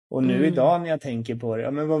 Och nu idag när jag tänker på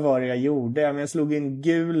det, men vad var det jag gjorde? Jag slog en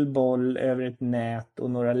gul boll över ett nät och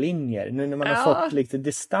några linjer. Nu när man har fått lite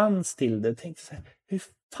distans till det, tänkte jag så här, hur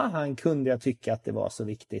fan kunde jag tycka att det var så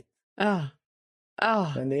viktigt?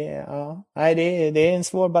 Men det är en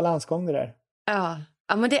svår balansgång det där. Ja,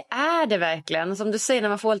 men det är det verkligen. Som du säger, när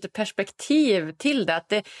man får lite perspektiv till det, att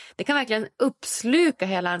det kan verkligen uppsluka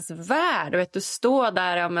hela ens värld. Och du står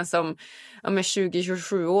där som en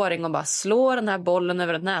 20-27-åring och bara slår den här bollen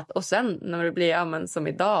över ett nät. Och sen när du blir som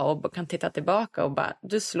idag och kan titta tillbaka och bara,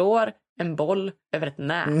 du slår en boll över ett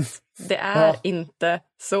nät. Det är inte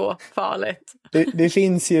så farligt. Det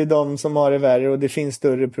finns ju de som har det värre och det finns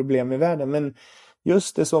större problem i världen. Men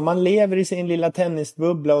just det så, man lever i sin lilla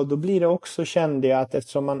tennisbubbla och då blir det också, kände jag, att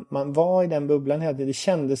eftersom man var i den bubblan, det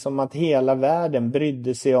kändes som att hela världen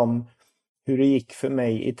brydde sig om hur det gick för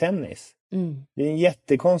mig i tennis. Det är en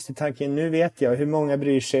jättekonstig tanke. Nu vet jag hur många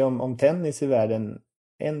bryr sig om tennis i världen.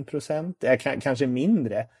 1%? Kanske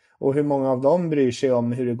mindre. Och hur många av dem bryr sig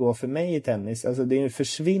om hur det går för mig i tennis. Alltså det är en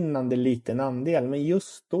försvinnande liten andel. Men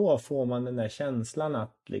just då får man den där känslan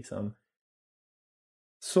att liksom,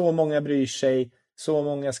 så många bryr sig, så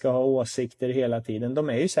många ska ha åsikter hela tiden. De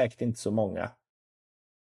är ju säkert inte så många.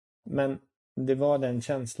 Men det var den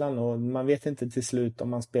känslan, och man vet inte till slut om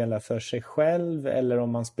man spelar för sig själv eller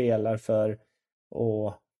om man spelar för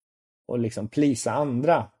att liksom plisa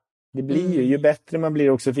andra. Det blir ju bättre man blir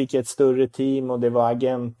också, fick jag ett större team och det var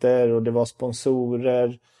agenter och det var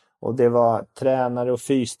sponsorer och det var tränare och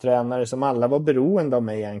fystränare som alla var beroende av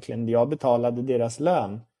mig egentligen. Jag betalade deras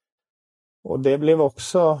lön. Och det blev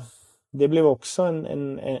också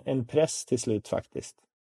en press till slut faktiskt.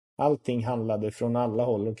 Allting handlade från alla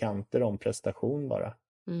håll och kanter om prestation bara.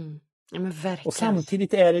 Ja, men verkligen. Och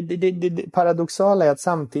samtidigt är det paradoxala är att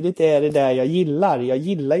samtidigt är det där jag gillar. Jag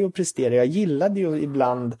gillar ju att prestera. Jag gillade ju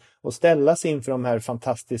ibland att ställa sig inför de här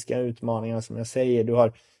fantastiska utmaningarna som jag säger. Du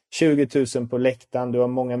har 20 000 på läktaren. Du har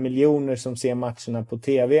många miljoner som ser matcherna på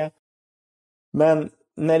tv. Men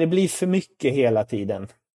när det blir för mycket hela tiden,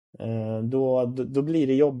 då blir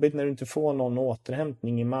det jobbigt när du inte får någon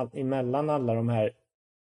återhämtning emellan alla de här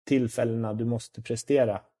tillfällena du måste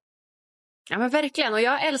prestera. Ja, men verkligen. Och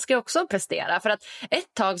jag älskar också att prestera. För att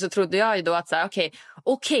ett tag så trodde jag ju då att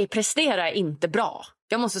okej, prestera är inte bra.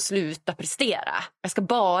 Jag måste sluta prestera. Jag ska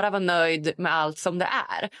bara vara nöjd med allt som det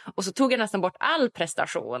är. Och så tog jag nästan bort all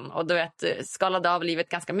prestation. Och du vet, skalade av livet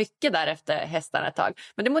ganska mycket där efter hästarna ett tag.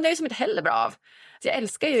 Men det mådde jag ju som inte heller bra av. Så jag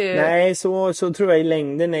älskar ju... Nej, så tror jag i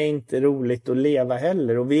längden är inte roligt att leva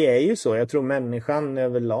heller. Och vi är ju så. Jag tror människan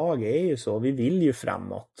överlag är ju så. Vi vill ju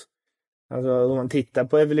framåt. Alltså om man tittar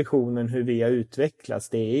på evolutionen, hur vi har utvecklats,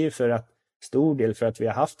 det är ju stor del för att vi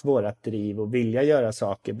har haft vårat driv och vilja göra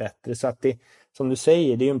saker bättre. Så att det, som du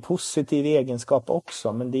säger, det är en positiv egenskap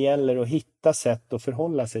också, men det gäller att hitta sätt att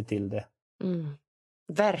förhålla sig till det.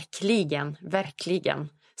 Verkligen, verkligen.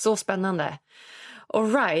 Så spännande.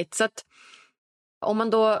 All right, så att om man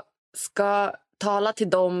då ska tala till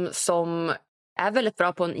dem som är väldigt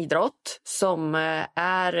bra på en idrott, som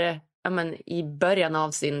är i början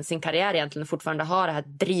av sin karriär egentligen fortfarande har det här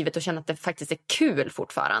drivet och känner att det faktiskt är kul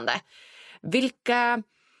fortfarande. Vilka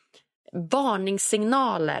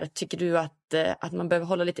varningssignaler tycker du att man behöver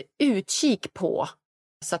hålla lite utkik på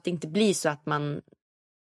så att det inte blir så att man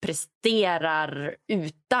presterar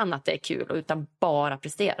utan att det är kul och utan bara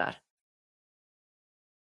presterar?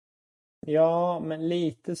 Ja, men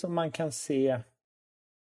lite som man kan se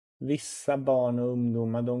vissa barn och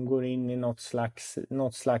ungdomar, de går in i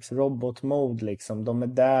något slags robotmode liksom. De är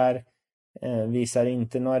där, visar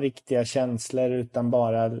inte några riktiga känslor utan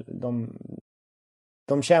bara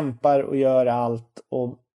de kämpar och gör allt,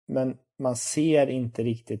 men man ser inte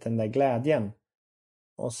riktigt den där glädjen.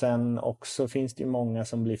 Och sen också finns det ju många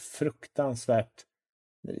som blir fruktansvärt,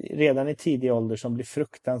 redan i tidig ålder, som blir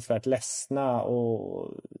fruktansvärt ledsna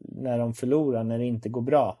och när de förlorar, när det inte går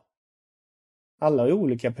bra. Alla har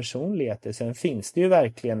olika personligheter. Sen finns det ju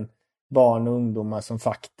verkligen barn och ungdomar som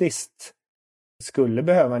faktiskt skulle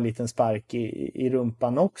behöva en liten spark i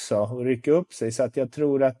rumpan också och rycka upp sig. Så att jag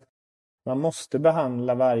tror att man måste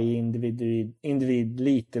behandla varje individ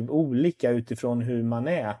lite olika utifrån hur man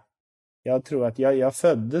är. Jag tror att jag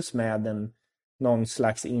föddes med någon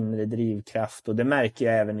slags inre drivkraft, och det märker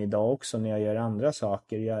jag även idag också när jag gör andra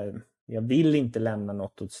saker. Jag vill inte lämna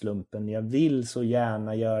något åt slumpen. Jag vill så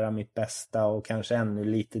gärna göra mitt bästa och kanske ännu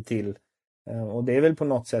lite till. Och det är väl på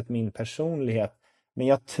något sätt min personlighet. Men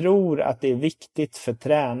jag tror att det är viktigt för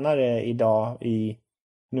tränare idag,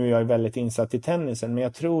 nu är jag väldigt insatt i tennisen, men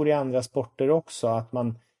jag tror i andra sporter också, att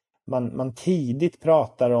man tidigt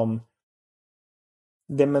pratar om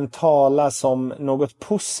det mentala som något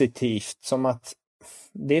positivt, som att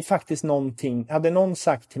det är faktiskt någonting. Hade någon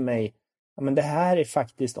sagt till mig, ja, men det här är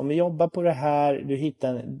faktiskt, om vi jobbar på det här,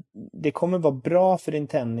 det kommer vara bra för din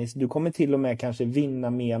tennis, du kommer till och med kanske vinna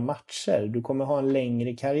mer matcher, du kommer ha en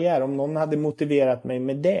längre karriär. Om någon hade motiverat mig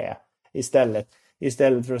med det istället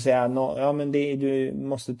för att säga, ja men du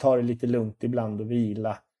måste ta det lite lugnt ibland och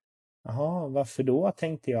vila. Jaha, varför då,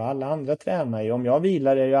 tänkte jag. Alla andra tränar ju. Om jag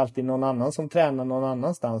vilar är det ju alltid någon annan som tränar någon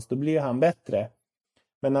annanstans. Då blir ju han bättre.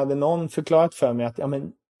 Men hade någon förklarat för mig att ja,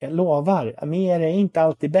 men jag lovar, mer är inte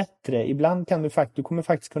alltid bättre. Ibland kan du kommer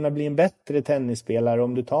faktiskt kunna bli en bättre tennisspelare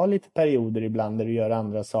om du tar lite perioder ibland där du gör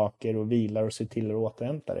andra saker och vilar och ser till att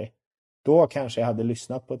återhämta dig. Då kanske jag hade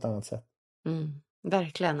lyssnat på ett annat sätt.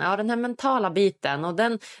 Verkligen. Ja, den här mentala biten, och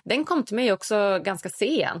den kom till mig också ganska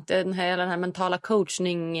sent. Den här mentala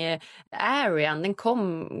coachning-arean, den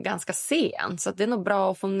kom ganska sent. Så det är nog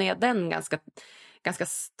bra att få ner den ganska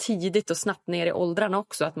tidigt och snabbt ner i åldrarna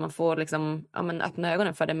också. Att man får liksom, öppna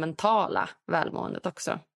ögonen för det mentala välmåendet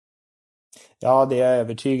också. Ja, det är jag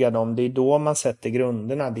övertygad om. Det är då man sätter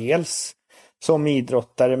grunderna. Dels som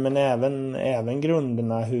idrottare, men även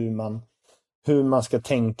grunderna hur man ska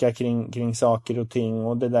tänka kring saker och ting.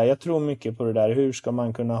 Och det där, jag tror mycket på det där. Hur ska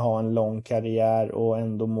man kunna ha en lång karriär och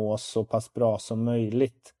ändå må så pass bra som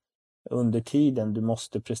möjligt under tiden du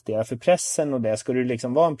måste prestera för pressen? Och det ska du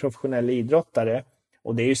liksom vara en professionell idrottare.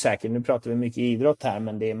 Och det är ju säkert, nu pratar vi mycket idrott här,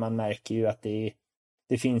 men man märker ju att det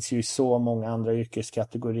finns ju så många andra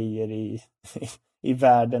yrkeskategorier i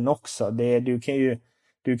världen också. Du kan ju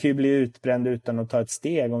bli utbränd utan att ta ett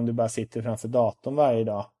steg om du bara sitter framför datorn varje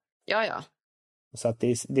dag. Ja. Så att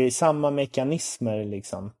det är samma mekanismer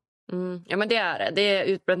liksom. Ja, men det är det. Det är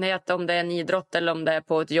utbrändhet om det är en idrott eller om det är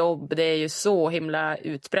på ett jobb. Det är ju så himla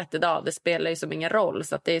utbrett idag. Det spelar ju som ingen roll,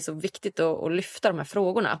 så att det är så viktigt att lyfta de här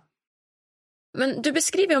frågorna. Men du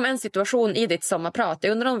beskriver om en situation i ditt sommarprat.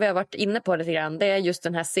 Jag undrar om vi har varit inne på det lite grann. Det är just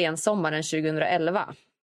den här sensommaren 2011.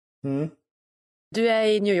 Du är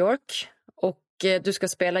i New York och du ska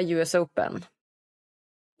spela US Open.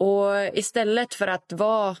 Och istället för att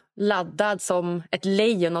vara laddad som ett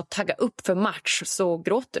lejon och tagga upp för match så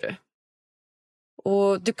gråter du.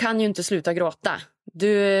 Och du kan ju inte sluta gråta.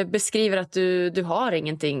 Du beskriver att du har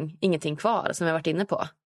ingenting kvar, som jag varit inne på.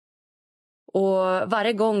 Och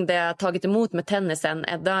varje gång det har tagit emot med tennisen,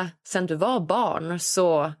 Edda, sen du var barn,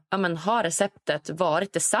 så har receptet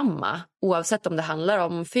varit detsamma. Oavsett om det handlar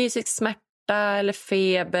om fysisk smärta eller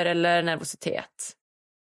feber eller nervositet.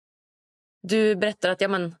 Du berättar att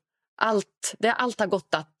allt har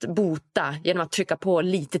gått att bota genom att trycka på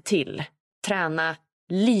lite till. Träna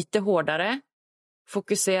lite hårdare.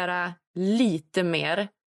 Fokusera lite mer.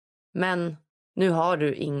 Men nu har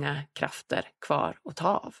du inga krafter kvar att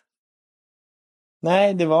ta av.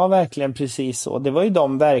 Nej, det var verkligen precis så. Det var ju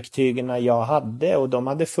de verktygen jag hade, och de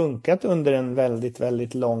hade funkat under en väldigt,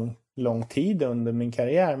 väldigt lång tid under min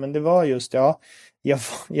karriär. Men det var just,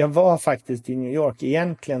 jag var faktiskt i New York.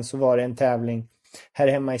 Egentligen så var det en tävling här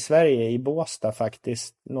hemma i Sverige, i Båstad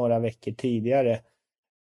faktiskt, några veckor tidigare.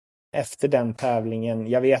 efter den tävlingen,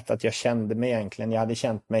 jag vet att jag kände mig egentligen, jag hade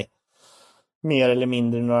känt mig mer eller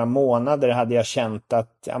mindre några månader hade jag känt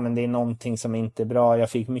att men det är någonting som inte är bra. Jag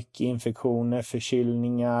fick mycket infektioner,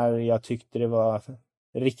 förkylningar. Jag tyckte det var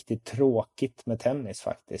riktigt tråkigt med tennis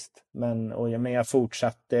faktiskt. Men jag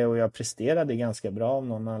fortsatte och jag presterade ganska bra av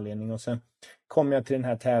någon anledning. Och sen kom jag till den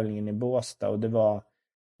här tävlingen i Båstad och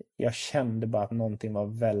jag kände bara att någonting var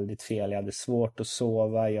väldigt fel. Jag hade svårt att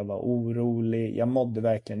sova, jag var orolig. Jag mådde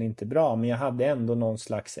verkligen inte bra, men jag hade ändå någon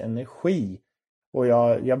slags energi. Och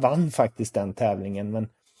jag vann faktiskt den tävlingen. Men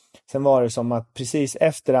sen var det som att precis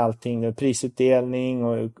efter allting, prisutdelning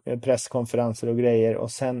och presskonferenser och grejer.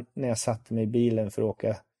 Och sen när jag satte mig i bilen för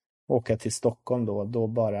att åka till Stockholm då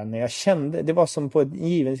bara när jag kände, det var som på en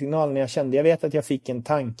given signal när jag vet att jag fick en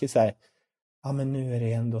tanke så här. Ja, men nu är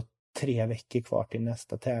det ändå 3 veckor kvar till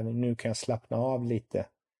nästa tävling. Nu kan jag slappna av lite.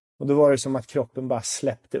 Och då var det som att kroppen bara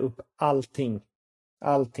släppte upp allting.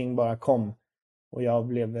 Allting bara kom. Och jag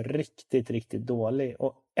blev riktigt, riktigt dålig.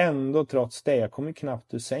 Och ändå trots det, jag kom ju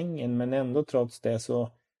knappt ur sängen. Men ändå trots det så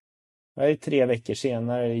var det 3 veckor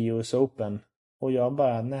senare i US Open. Och jag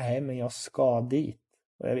bara, nej men jag ska dit.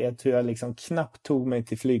 Och jag vet hur jag liksom knappt tog mig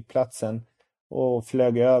till flygplatsen. Och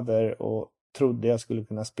flög över och trodde jag skulle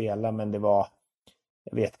kunna spela. Men det var,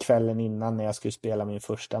 jag vet kvällen innan när jag skulle spela min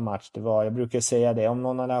första match. Jag brukar säga det, om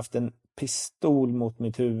någon hade haft en pistol mot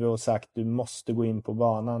mitt huvud och sagt du måste gå in på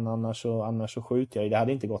banan annars så skjuter jag. Det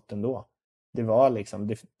hade inte gått ändå. Det var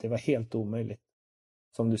liksom, det var helt omöjligt.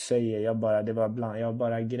 Som du säger, jag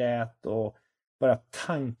bara grät och bara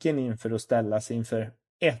tanken inför att ställa sig inför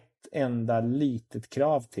ett enda litet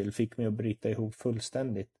krav till fick mig att bryta ihop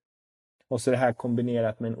fullständigt. Och så det här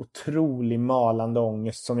kombinerat med en otrolig malande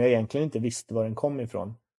ångest som jag egentligen inte visste var den kom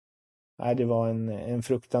ifrån. Nej, det var en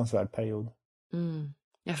fruktansvärd period.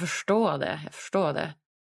 Jag förstår det.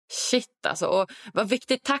 Shit alltså. Och vad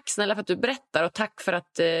viktigt, tack snälla för att du berättar och tack för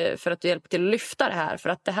att du hjälper till att lyfta det här. För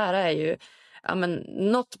att det här är ju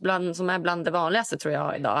något som är bland det vanligaste tror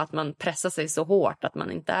jag idag. Att man pressar sig så hårt att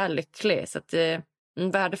man inte är lycklig. Så att det är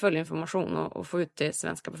en värdefull information att få ut till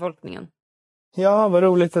svenska befolkningen. Ja, vad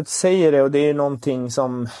roligt att du säger det och det är någonting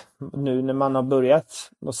som nu när man har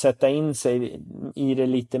börjat att sätta in sig i det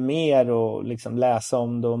lite mer och liksom läsa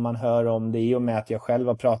om det och man hör om det i och med att jag själv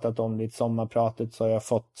har pratat om det i sommarpratet så har jag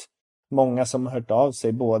fått många som har hört av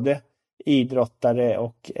sig, både idrottare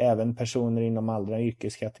och även personer inom andra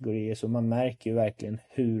yrkeskategorier så man märker ju verkligen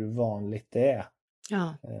hur vanligt det är.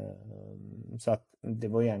 Ja. Så att det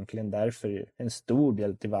var egentligen därför en stor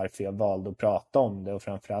del till varför jag valde att prata om det och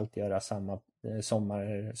framförallt göra samma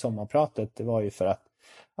sommarpratet. Det var ju för att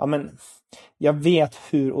jag vet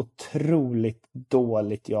hur otroligt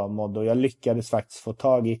dåligt jag mådde och jag lyckades faktiskt få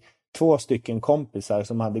tag i 2 stycken kompisar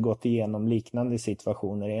som hade gått igenom liknande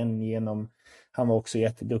situationer. Han var också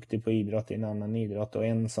jätteduktig på idrott i en annan idrott och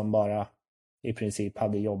en som bara i princip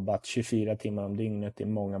hade jobbat 24 timmar om dygnet i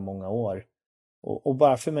många, många år. Och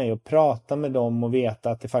bara för mig att prata med dem och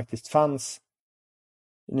veta att det faktiskt fanns,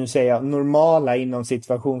 nu säger jag normala inom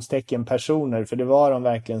situationstecken personer, för det var de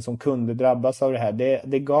verkligen som kunde drabbas av det här.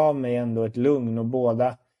 Det gav mig ändå ett lugn och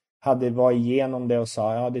båda var igenom det och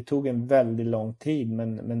sa ja det tog en väldigt lång tid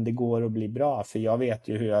men det går att bli bra. För jag vet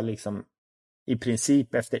ju hur jag liksom i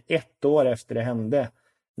princip efter 1 år efter det hände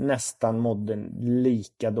nästan mådde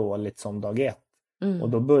lika dåligt som dag 1. Och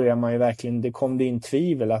då börjar man ju verkligen, det kom det in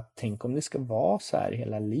tvivel att tänk om det ska vara så här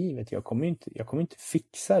hela livet. Jag kommer inte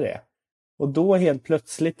fixa det. Och då helt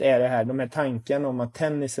plötsligt är det här, de här tankarna om att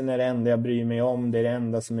tennisen är det enda jag bryr mig om, det är det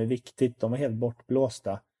enda som är viktigt, de är helt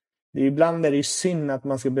bortblåsta. Ibland är det ju synd att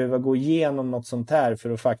man ska behöva gå igenom något sånt här för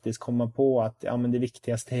att faktiskt komma på att det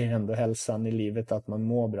viktigaste är ändå hälsan i livet, att man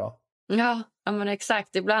mår bra. Ja, men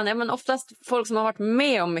exakt. Ibland, oftast folk som har varit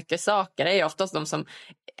med om mycket saker är ju oftast de som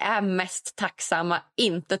är mest tacksamma,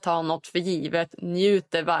 inte tar något för givet,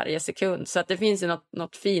 njuter varje sekund. Så att det finns ju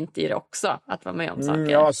något fint i det också, att vara med om saker.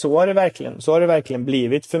 Ja, så har det verkligen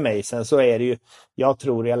blivit för mig. Sen så är det ju, jag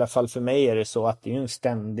tror i alla fall för mig är det så att det är en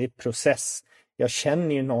ständig process. Jag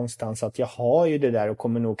känner ju någonstans att jag har ju det där och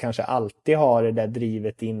kommer nog kanske alltid ha det där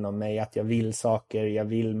drivet inom mig, att jag vill saker, jag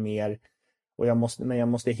vill mer. Och jag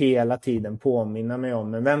måste hela tiden påminna mig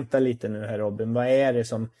om, men vänta lite nu här Robin, vad är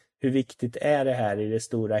det hur viktigt är det här i det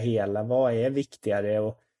stora hela? Vad är viktigare?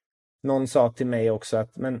 Och någon sa till mig också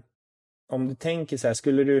att, men om du tänker så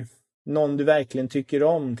här, någon du verkligen tycker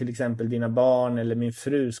om, till exempel dina barn eller min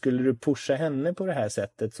fru, skulle du pusha henne på det här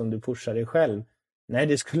sättet som du pushar dig själv? Nej,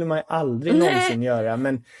 det skulle man aldrig någonsin göra.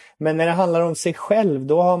 Men när det handlar om sig själv,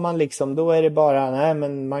 då har man då är det bara,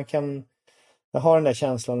 man kan... Jag har den där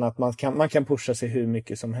känslan att man kan pusha sig hur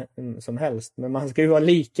mycket som helst. Men man ska ju vara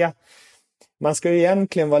man ska ju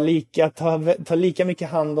egentligen vara ta lika mycket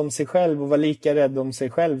hand om sig själv och vara lika rädd om sig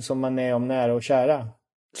själv som man är om nära och kära.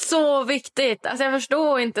 Så viktigt. Alltså jag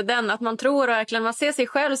förstår inte att man tror verkligen, man ser sig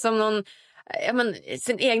själv som någon,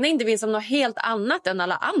 sin egna individ som något helt annat än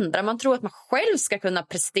alla andra. Man tror att man själv ska kunna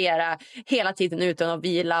prestera hela tiden utan att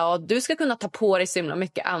vila och du ska kunna ta på dig så himla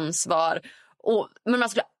mycket ansvar. Men man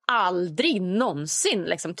skulle aldrig någonsin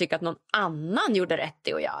liksom tycka att någon annan gjorde rätt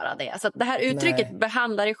i att göra det. Så att det här uttrycket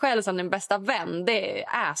behandlar dig själv som din bästa vän, det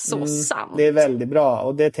är så sant. Det är väldigt bra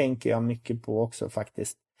och det tänker jag mycket på också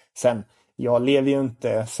faktiskt. Sen, jag lever ju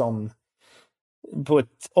inte som på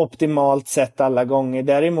ett optimalt sätt alla gånger.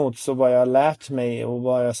 Däremot så vad jag har lärt mig och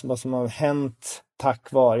vad som har hänt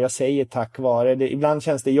tack vare, jag säger tack vare, ibland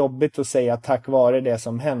känns det jobbigt att säga tack vare det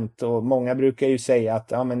som hänt och många brukar ju säga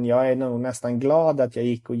att ja, men jag är nog nästan glad att jag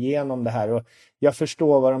gick igenom det här och jag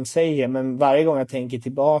förstår vad de säger, men varje gång jag tänker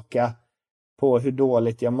tillbaka på hur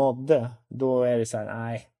dåligt jag mådde, då är det så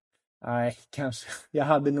här, nej, kanske jag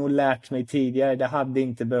hade nog lärt mig tidigare. Det hade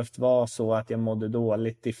inte behövt vara så att jag mådde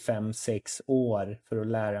dåligt i 5-6 år för att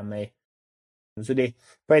lära mig. Så det,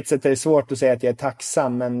 på ett sätt är det svårt att säga att jag är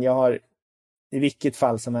tacksam, men jag har i vilket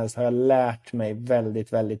fall som helst har jag lärt mig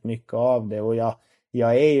väldigt, väldigt mycket av det. Och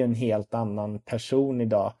jag är ju en helt annan person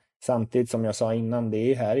idag. Samtidigt som jag sa innan,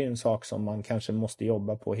 det här är ju en sak som man kanske måste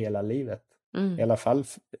jobba på hela livet. I alla fall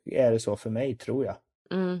är det så för mig, tror jag.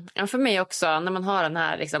 Ja, för mig också, när man har den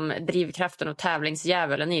här liksom, drivkraften och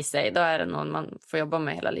tävlingsdjävulen i sig, då är det någon man får jobba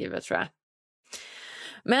med hela livet, tror jag.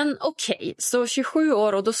 Men okej, så 27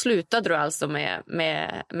 år och då slutade du alltså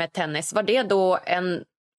med tennis. Var det då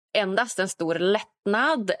endast en stor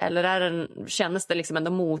lättnad eller kändes det liksom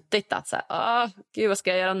ändå motigt att säga, gud, vad ska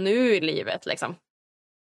jag göra nu i livet liksom?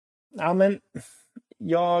 Ja, men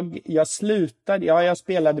jag slutade, jag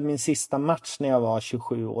spelade min sista match när jag var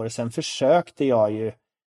 27 år. Sen försökte jag ju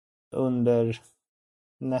under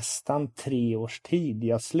nästan 3 års tid.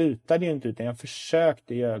 Jag slutade ju inte, utan jag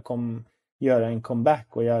försökte göra en comeback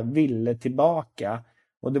och jag ville tillbaka.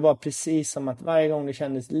 Och det var precis som att varje gång det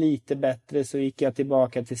kändes lite bättre så gick jag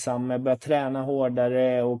tillbaka till samma. Jag började träna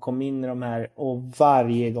hårdare och kom in i de här och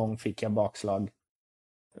varje gång fick jag bakslag.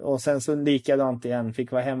 Och sen så likadant igen,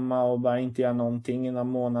 fick vara hemma och bara inte göra någonting i några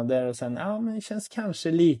månader och sen, men det känns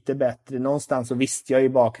kanske lite bättre. Någonstans så visste jag i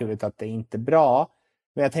bakhuvudet att det är inte bra,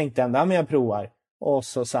 men jag tänkte ändå, men jag provar. Och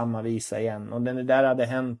så samma visa igen. Och det där hade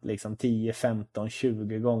hänt liksom 10, 15,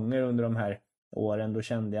 20 gånger under de här åren. Då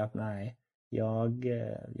kände jag att nej,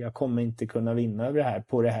 jag kommer inte kunna vinna över det här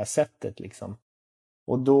på det här sättet liksom.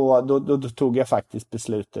 Och då tog jag faktiskt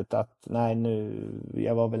beslutet att nej,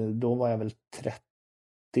 då var jag väl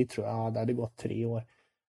 30, tror jag. Det hade gått 3 år.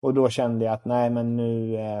 Och då kände jag att nej, men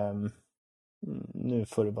nu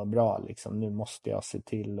får det vara bra liksom. Nu måste jag se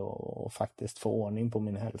till och faktiskt få ordning på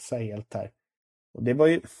min hälsa helt här. Och det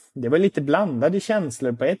var lite blandade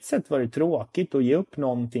känslor. På ett sätt var det tråkigt att ge upp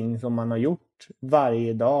någonting som man har gjort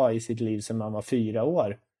varje dag i sitt liv sedan man var 4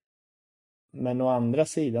 år. Men å andra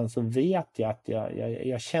sidan så vet jag att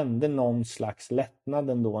jag kände någon slags lättnad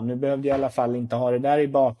ändå. Nu behövde jag i alla fall inte ha det där i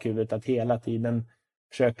bakhuvudet att hela tiden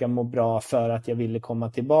försöka må bra för att jag ville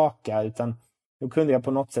komma tillbaka. Utan då kunde jag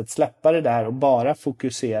på något sätt släppa det där och bara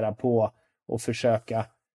fokusera på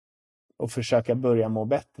och försöka börja må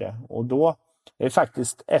bättre. Och då är det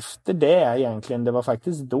faktiskt efter det egentligen, det var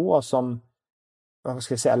faktiskt då som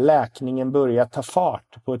läkningen började ta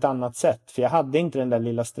fart på ett annat sätt. För jag hade inte den där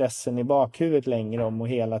lilla stressen i bakhuvudet längre om att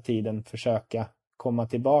hela tiden försöka komma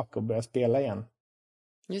tillbaka och börja spela igen.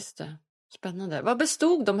 Just det, spännande. Vad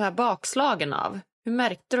bestod de här bakslagen av? Hur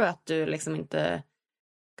märkte du att du liksom inte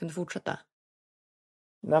kunde fortsätta?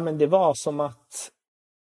 Nej, men det var som att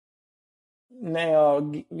när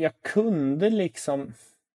jag kunde liksom,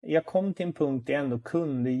 jag kom till en punkt där jag ändå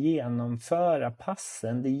kunde genomföra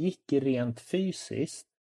passen. Det gick rent fysiskt.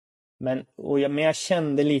 Men jag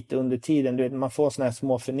kände lite under tiden, du vet, man får såna här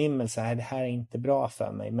små förnimmelser, det här är inte bra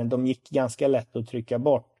för mig. Men de gick ganska lätt att trycka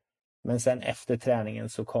bort. Men sen efter träningen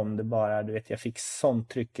så kom det bara, du vet, jag fick sånt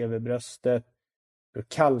tryck över bröstet.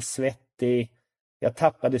 Kallsvettig. Jag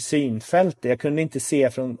tappade synfältet. Jag kunde inte se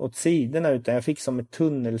åt sidorna, utan jag fick som ett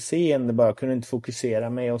tunnelseende bara. Jag kunde inte fokusera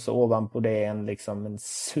mig och så ovanpå det en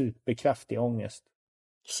superkraftig ångest.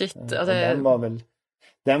 Shit.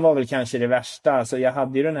 Den var väl kanske det värsta. Alltså jag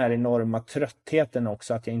hade ju den här enorma tröttheten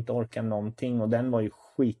också, att jag inte orkade någonting, och den var ju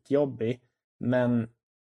skitjobbig. Men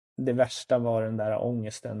det värsta var den där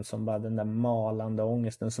ångesten, som bara den där malande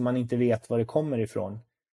ångesten som man inte vet var det kommer ifrån.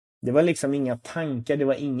 Det var liksom inga tankar, det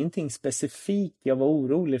var ingenting specifikt jag var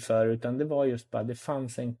orolig för, utan det var just bara, det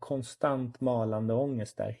fanns en konstant malande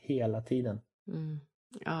ångest där hela tiden.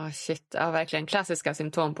 Ja, shit. Ja, verkligen klassiska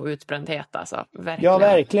symptom på utbrändhet alltså. Verkligen. Ja,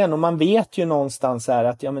 verkligen. Och man vet ju någonstans här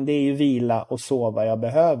att ja, men det är ju vila och sova jag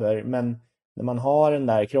behöver. Men när man har den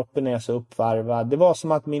där, kroppen är så uppvarvad. Det var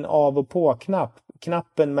som att min av- och på-knapp,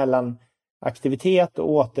 knappen mellan aktivitet och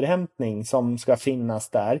återhämtning som ska finnas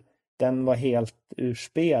där, den var helt ur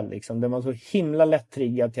spel. Liksom. Den var så himla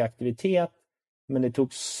lätt-triggad till aktivitet. Men det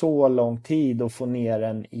tog så lång tid att få ner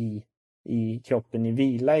den i kroppen i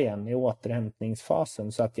vila igen, i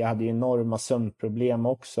återhämtningsfasen. Så att jag hade ju enorma sömnproblem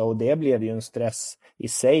också. Och det blev ju en stress i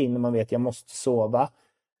sig när man vet att jag måste sova.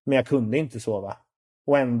 Men jag kunde inte sova.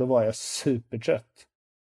 Och ändå var jag supertrött.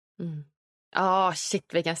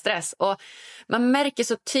 Shit vilken stress. Och man märker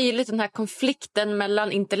så tydligt den här konflikten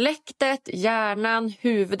mellan intellektet, hjärnan,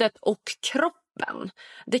 huvudet och kroppen.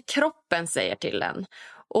 Det kroppen säger till en.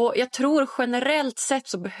 Och jag tror generellt sett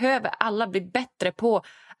så behöver alla bli bättre på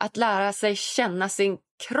att lära sig känna sin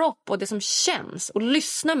kropp och det som känns. Och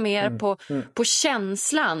lyssna mer på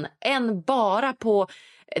känslan än bara på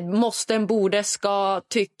måste, en borde, ska,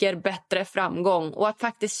 tycker, bättre, framgång. Och att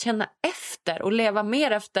faktiskt känna efter och leva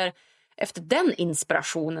mer efter den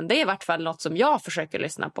inspirationen. Det är i vart fall något som jag försöker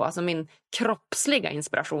lyssna på. Alltså min kroppsliga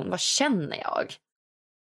inspiration. Vad känner jag?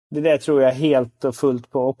 Det där tror jag helt och fullt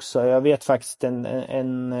på också. Jag vet faktiskt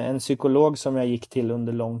en psykolog som jag gick till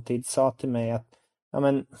under lång tid sa till mig att ja,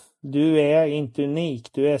 men, du är inte unik.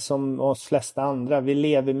 Du är som oss flesta andra. Vi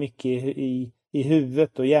lever mycket i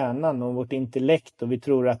huvudet och hjärnan och vårt intellekt. Och vi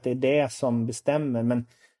tror att det är det som bestämmer. Men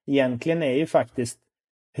egentligen är ju faktiskt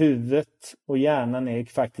huvudet och hjärnan är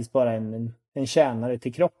faktiskt bara en tjänare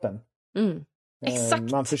till kroppen.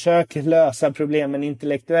 Exakt. Man försöker lösa problemen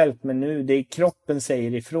intellektuellt, men nu det är kroppen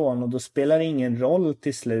säger ifrån och då spelar det ingen roll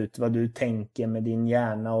till slut vad du tänker med din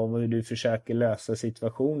hjärna och hur du försöker lösa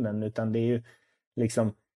situationen, utan det är ju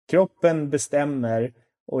liksom kroppen bestämmer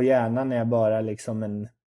och hjärnan är bara liksom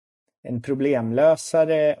en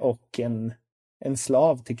problemlösare och en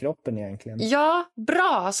slav till kroppen egentligen. Ja,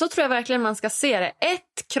 bra. Så tror jag verkligen man ska se det. 1,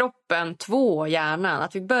 kroppen, 2, hjärnan.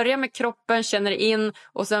 Att vi börjar med kroppen, känner in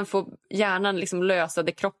och sen får hjärnan liksom lösa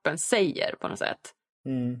det kroppen säger på något sätt.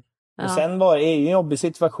 Ja. Och sen var det en jobbig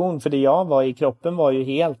situation för det jag var i kroppen var ju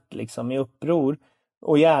helt liksom i uppror.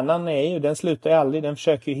 Och hjärnan den slutar ju aldrig, den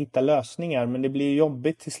försöker ju hitta lösningar, men det blir ju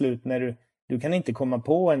jobbigt till slut när du kan inte komma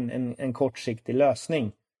på en kortsiktig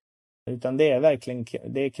lösning. Utan det är verkligen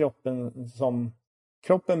det är kroppen som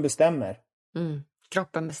kroppen bestämmer.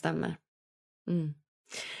 Kroppen bestämmer.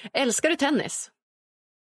 Älskar du tennis?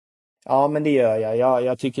 Ja, men det gör jag.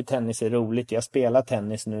 Jag tycker tennis är roligt. Jag spelar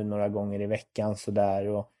tennis nu några gånger i veckan sådär.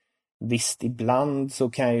 Och visst, ibland så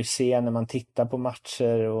kan jag ju se när man tittar på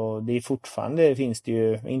matcher och det är fortfarande, finns det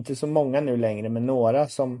ju inte så många nu längre, men några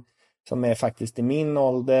som är faktiskt i min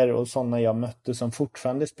ålder och sådana jag mötte som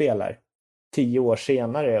fortfarande spelar 10 år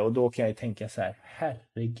senare, och då kan jag ju tänka så här,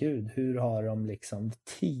 herregud, hur har de liksom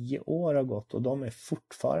 10 år har gått och de är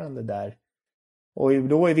fortfarande där. Och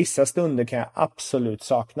då i vissa stunder kan jag absolut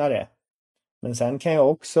sakna det. Men sen kan jag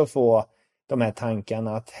också få de här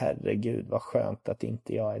tankarna att herregud vad skönt att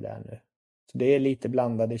inte jag är där nu. Så det är lite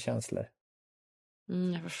blandade känslor.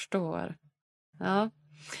 Jag förstår. Ja,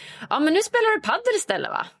 men nu spelar du paddel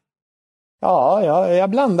istället, va? Ja, jag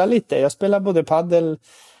blandar lite. Jag spelar både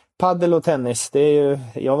paddel och tennis.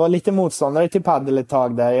 Jag var lite motståndare till paddel ett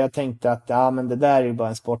tag där. Jag tänkte att men det där är ju bara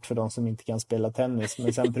en sport för de som inte kan spela tennis.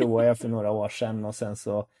 Men sen provade jag för några år sedan och sen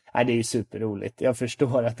så, det är ju superroligt. Jag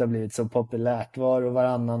förstår att det har blivit så populärt. Var och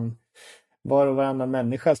varannan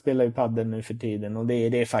människa spelar ju paddel nu för tiden och det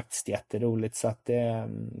är faktiskt jätteroligt. Så att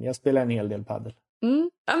jag spelar en hel del paddel.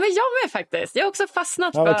 Ja, men jag med faktiskt. Jag har också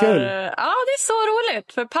fastnat för... Kul. Ja, det är så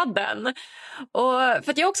roligt för paddeln. Och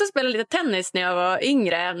för att jag också spelade lite tennis när jag var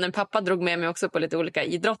yngre. När pappa drog med mig också på lite olika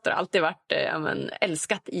idrotter. Alltid varit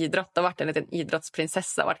älskat idrott och varit en liten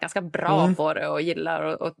idrottsprinsessa. Varit ganska bra på det och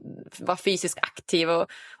gillar och vara fysiskt aktiv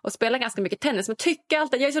och spela ganska mycket tennis. Men tycker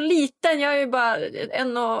alltid, jag är så liten. Jag är ju bara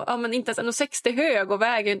inte ens 1,60 hög och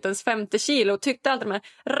väger inte ens 50 kilo. Och tyckte alltid de här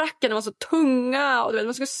rackarna var så tunga och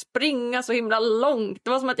man skulle springa så himla långt. Det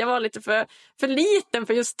var som att jag var lite för liten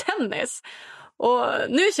för just tennis. Och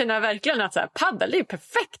nu känner jag verkligen att paddel, det är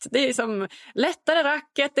perfekt. Det är som lättare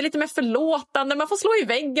racket, det är lite mer förlåtande. Man får slå i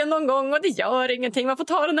väggen någon gång och det gör ingenting. Man får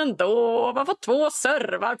ta den ändå. Man får 2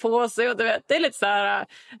 servar på sig och du vet, det är lite så här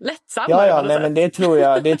lättsammare. Ja, men det tror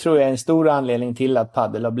jag är en stor anledning till att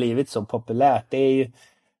paddel har blivit så populärt. Det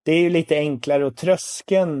är ju lite enklare och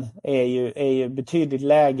tröskeln är ju betydligt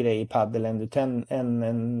lägre i paddel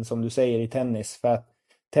än som du säger i tennis. För att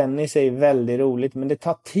tennis är ju väldigt roligt, men det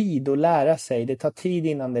tar tid att lära sig. Det tar tid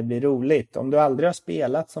innan det blir roligt. Om du aldrig har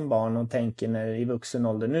spelat som barn och tänker i vuxen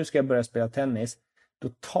ålder, nu ska jag börja spela tennis. då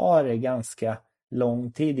tar det ganska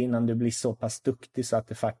lång tid innan du blir så pass duktig så att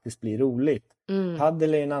det faktiskt blir roligt.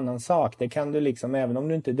 Paddel är en annan sak. Det kan du liksom, även om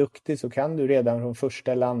du inte är duktig så kan du redan från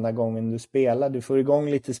första eller andra gången du spelar, du får igång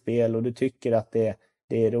lite spel och du tycker att det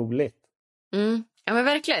är roligt. Ja men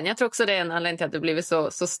verkligen, jag tror också det är en anledning till att det blivit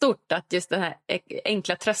så stort, att just den här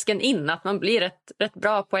enkla tröskeln in, att man blir rätt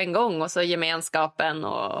bra på en gång, och så gemenskapen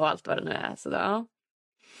och allt vad det nu är. Så då.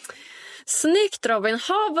 Snyggt Robin,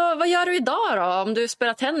 vad gör du idag då? Om du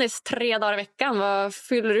spelar tennis 3 dagar i veckan, vad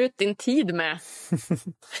fyller du ut din tid med?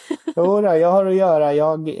 Jodå, jag har att göra,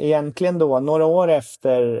 jag egentligen då några år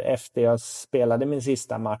efter jag spelade min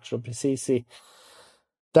sista match, och precis i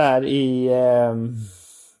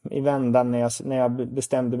vändan när jag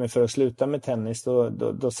bestämde mig för att sluta med tennis,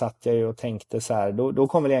 då satt jag ju och tänkte så här, då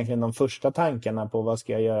kom väl egentligen de första tankarna på vad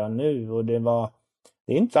ska jag göra nu, och det är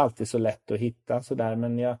inte alltid så lätt att hitta så där,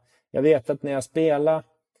 men jag vet att när jag spelade,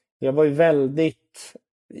 jag var ju väldigt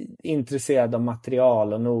intresserad av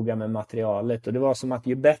material och noga med materialet, och det var som att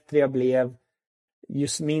ju bättre jag blev, ju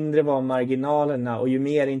mindre var marginalerna, och ju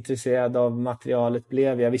mer intresserad av materialet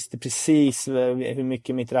blev jag. Visste precis hur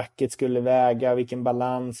mycket mitt racket skulle väga, vilken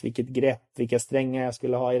balans, vilket grepp, vilka strängar jag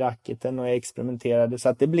skulle ha i racketen, och jag experimenterade, så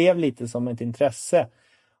att det blev lite som ett intresse.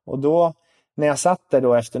 Och då, när jag satt där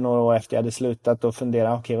då efter några år efter jag hade slutat och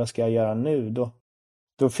funderade, okej, vad ska jag göra nu? Då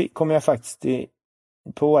kom jag faktiskt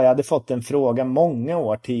jag hade fått en fråga många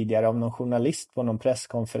år tidigare av någon journalist på någon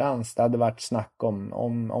presskonferens. Det hade varit snack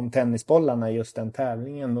om tennisbollarna i just den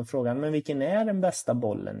tävlingen. Då frågade han, men vilken är den bästa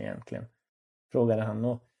bollen egentligen? Frågade han,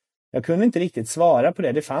 och jag kunde inte riktigt svara på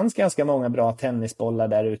det. Det fanns ganska många bra tennisbollar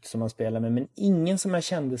där ute som man spelar med, men ingen som jag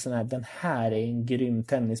kände sån här, den här är en grym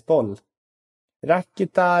tennisboll.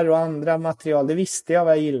 Racketar och andra material, det visste jag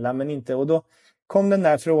vad jag gillade, men inte. Och då kom den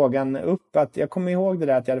där frågan upp, att jag kommer ihåg det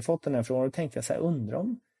där att jag hade fått den här frågan, och tänkte jag så här,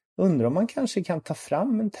 undrar om man kanske kan ta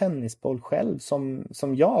fram en tennisboll själv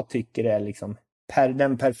som jag tycker är liksom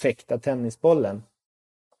den perfekta tennisbollen.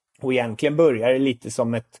 Och egentligen började det lite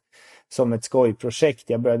som ett skojprojekt.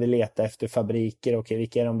 Jag började leta efter fabriker, okej,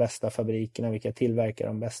 vilka är de bästa fabrikerna, vilka tillverkar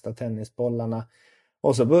de bästa tennisbollarna.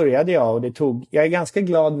 Och så började jag, och jag är ganska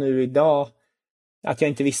glad nu idag att jag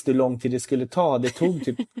inte visste hur lång tid det skulle ta. Det tog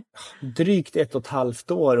typ drygt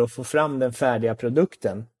 1,5 år att få fram den färdiga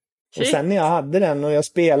produkten. Och sen när jag hade den och jag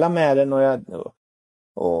spelade med den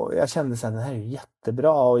och jag kände så här, den här är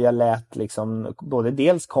jättebra, och jag lät liksom både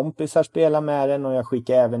dels kompisar spela med den, och jag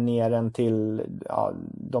skickade även ner den till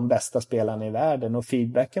de bästa spelarna i världen, och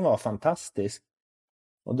feedbacken var fantastisk.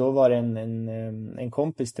 Och då var det en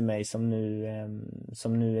kompis till mig som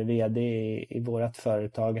nu är vd i vårat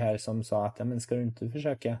företag här, som sa att men ska du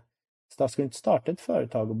inte starta ett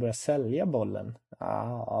företag och börja sälja bollen?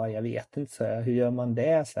 Ja, jag vet inte, så hur gör man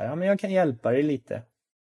det? Så här, men jag kan hjälpa dig lite.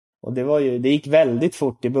 Och det gick väldigt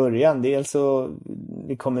fort i början. Dels så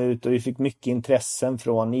vi kom ut och vi fick mycket intressen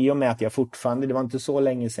från, i och med att jag fortfarande, det var inte så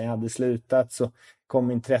länge sedan jag hade slutat, så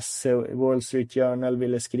kom intresse. Wall Street Journal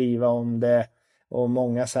ville skriva om det, och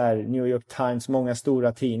många så här, New York Times, många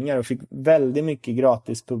stora tidningar, och fick väldigt mycket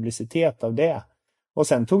gratis publicitet av det. Och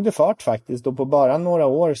sen tog det fart faktiskt, och på bara några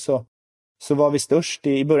år så var vi störst.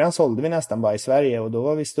 I början sålde vi nästan bara i Sverige, och då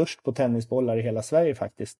var vi störst på tennisbollar i hela Sverige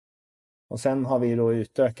faktiskt. Och sen har vi då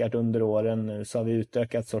utökat under åren nu, så har vi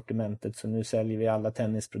utökat sortimentet, så nu säljer vi alla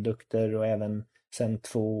tennisprodukter, och även sen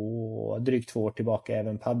drygt 2 år tillbaka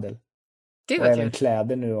även paddel. Och även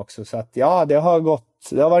kläder nu också. Så att ja, det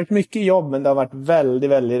har varit mycket jobb, men det har varit väldigt,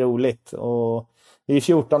 väldigt roligt. Och vi är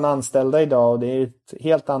 14 anställda idag, och det är ett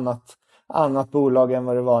helt annat bolag än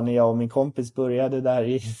vad det var när jag och min kompis började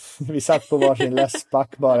där. Vi satt på varsin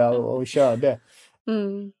läsback bara och körde.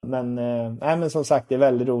 Men som sagt, det är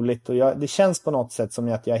väldigt roligt, och det känns på något sätt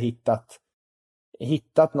som att jag har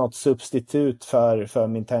hittat något substitut för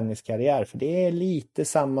min tenniskarriär, för det är lite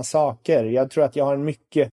samma saker. Jag tror att jag har en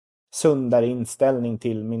mycket sundare inställning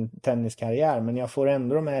till min tenniskarriär, men jag får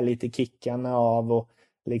ändå de här lite kickarna av och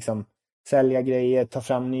liksom sälja grejer, ta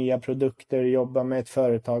fram nya produkter, jobba med ett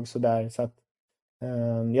företag sådär, så att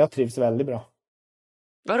jag trivs väldigt bra.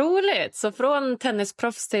 Vad roligt! Så från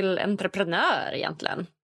tennisproffs till entreprenör egentligen?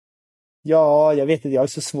 Ja, jag vet inte, jag är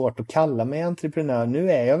så svårt att kalla mig entreprenör.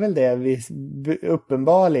 Nu är jag väl det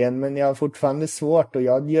uppenbarligen, men jag har fortfarande svårt, och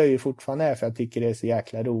jag gör ju fortfarande det för jag tycker det är så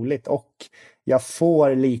jäkla roligt, och jag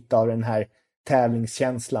får lite av den här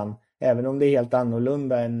tävlingskänslan. Även om det är helt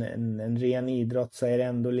annorlunda än en ren idrott, så är det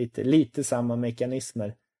ändå lite samma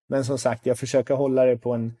mekanismer. Men som sagt, jag försöker hålla det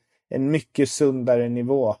på en mycket sundare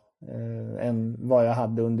nivå än vad jag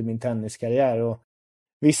hade under min tenniskarriär. Och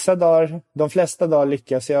de flesta dagar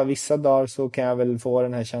lyckas jag, vissa dagar så kan jag väl få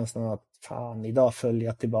den här känslan att fan, idag följer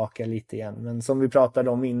jag tillbaka lite igen. Men som vi pratade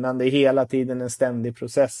om innan, det är hela tiden en ständig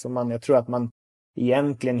process. Och jag tror att man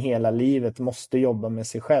egentligen hela livet måste jobba med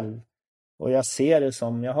sig själv. Och jag ser det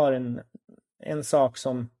som, jag har en sak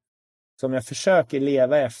som jag försöker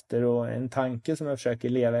leva efter, och en tanke som jag försöker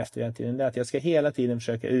leva efter hela tiden, det är att jag ska hela tiden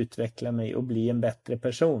försöka utveckla mig och bli en bättre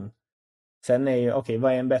person. Sen är ju, okej,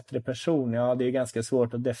 vad är en bättre person? Ja, det är ganska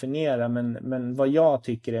svårt att definiera, men vad jag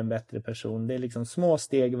tycker är en bättre person, det är liksom små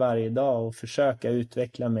steg varje dag och försöka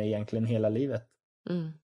utveckla mig egentligen hela livet.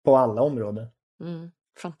 På alla områden.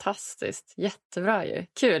 Fantastiskt, jättebra ju,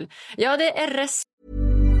 kul. Ja, det är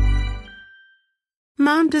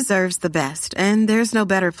Mom deserves the best, and there's no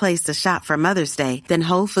better place to shop for Mother's Day than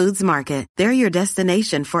Whole Foods Market. They're your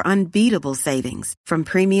destination for unbeatable savings, from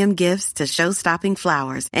premium gifts to show-stopping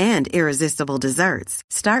flowers and irresistible desserts.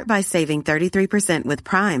 Start by saving 33% with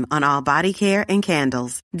Prime on all body care and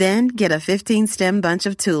candles. Then get a 15-stem bunch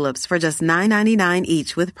of tulips for just $9.99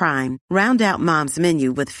 each with Prime. Round out Mom's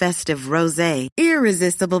menu with festive rosé,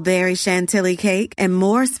 irresistible berry chantilly cake, and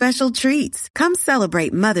more special treats. Come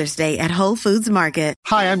celebrate Mother's Day at Whole Foods Market.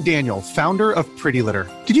 Hi, I'm Daniel, founder of Pretty Litter.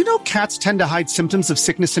 Did you know cats tend to hide symptoms of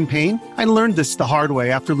sickness and pain? I learned this the hard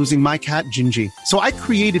way after losing my cat, Gingy. So I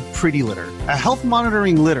created Pretty Litter, a health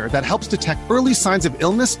monitoring litter that helps detect early signs of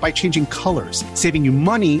illness by changing colors, saving you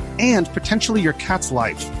money and potentially your cat's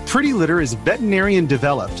life. Pretty Litter is veterinarian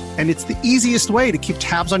developed, and it's the easiest way to keep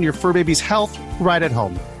tabs on your fur baby's health right at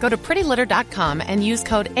home. Go to prettylitter.com and use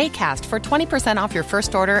code ACAST for 20% off your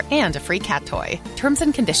first order and a free cat toy. Terms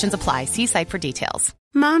and conditions apply. See site for details.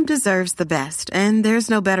 Mom deserves the best, and there's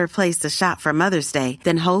no better place to shop for Mother's Day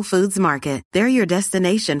than Whole Foods Market. They're your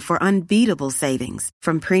destination for unbeatable savings,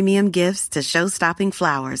 from premium gifts to show-stopping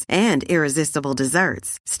flowers and irresistible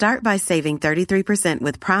desserts. Start by saving 33%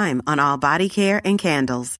 with Prime on all body care and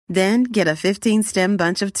candles. Then get a 15-stem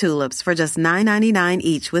bunch of tulips for just $9.99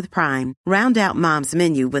 each with Prime. Round out Mom's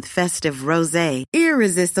menu with festive rosé,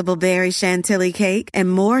 irresistible berry chantilly cake,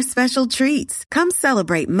 and more special treats. Come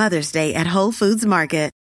celebrate Mother's Day at Whole Foods Market.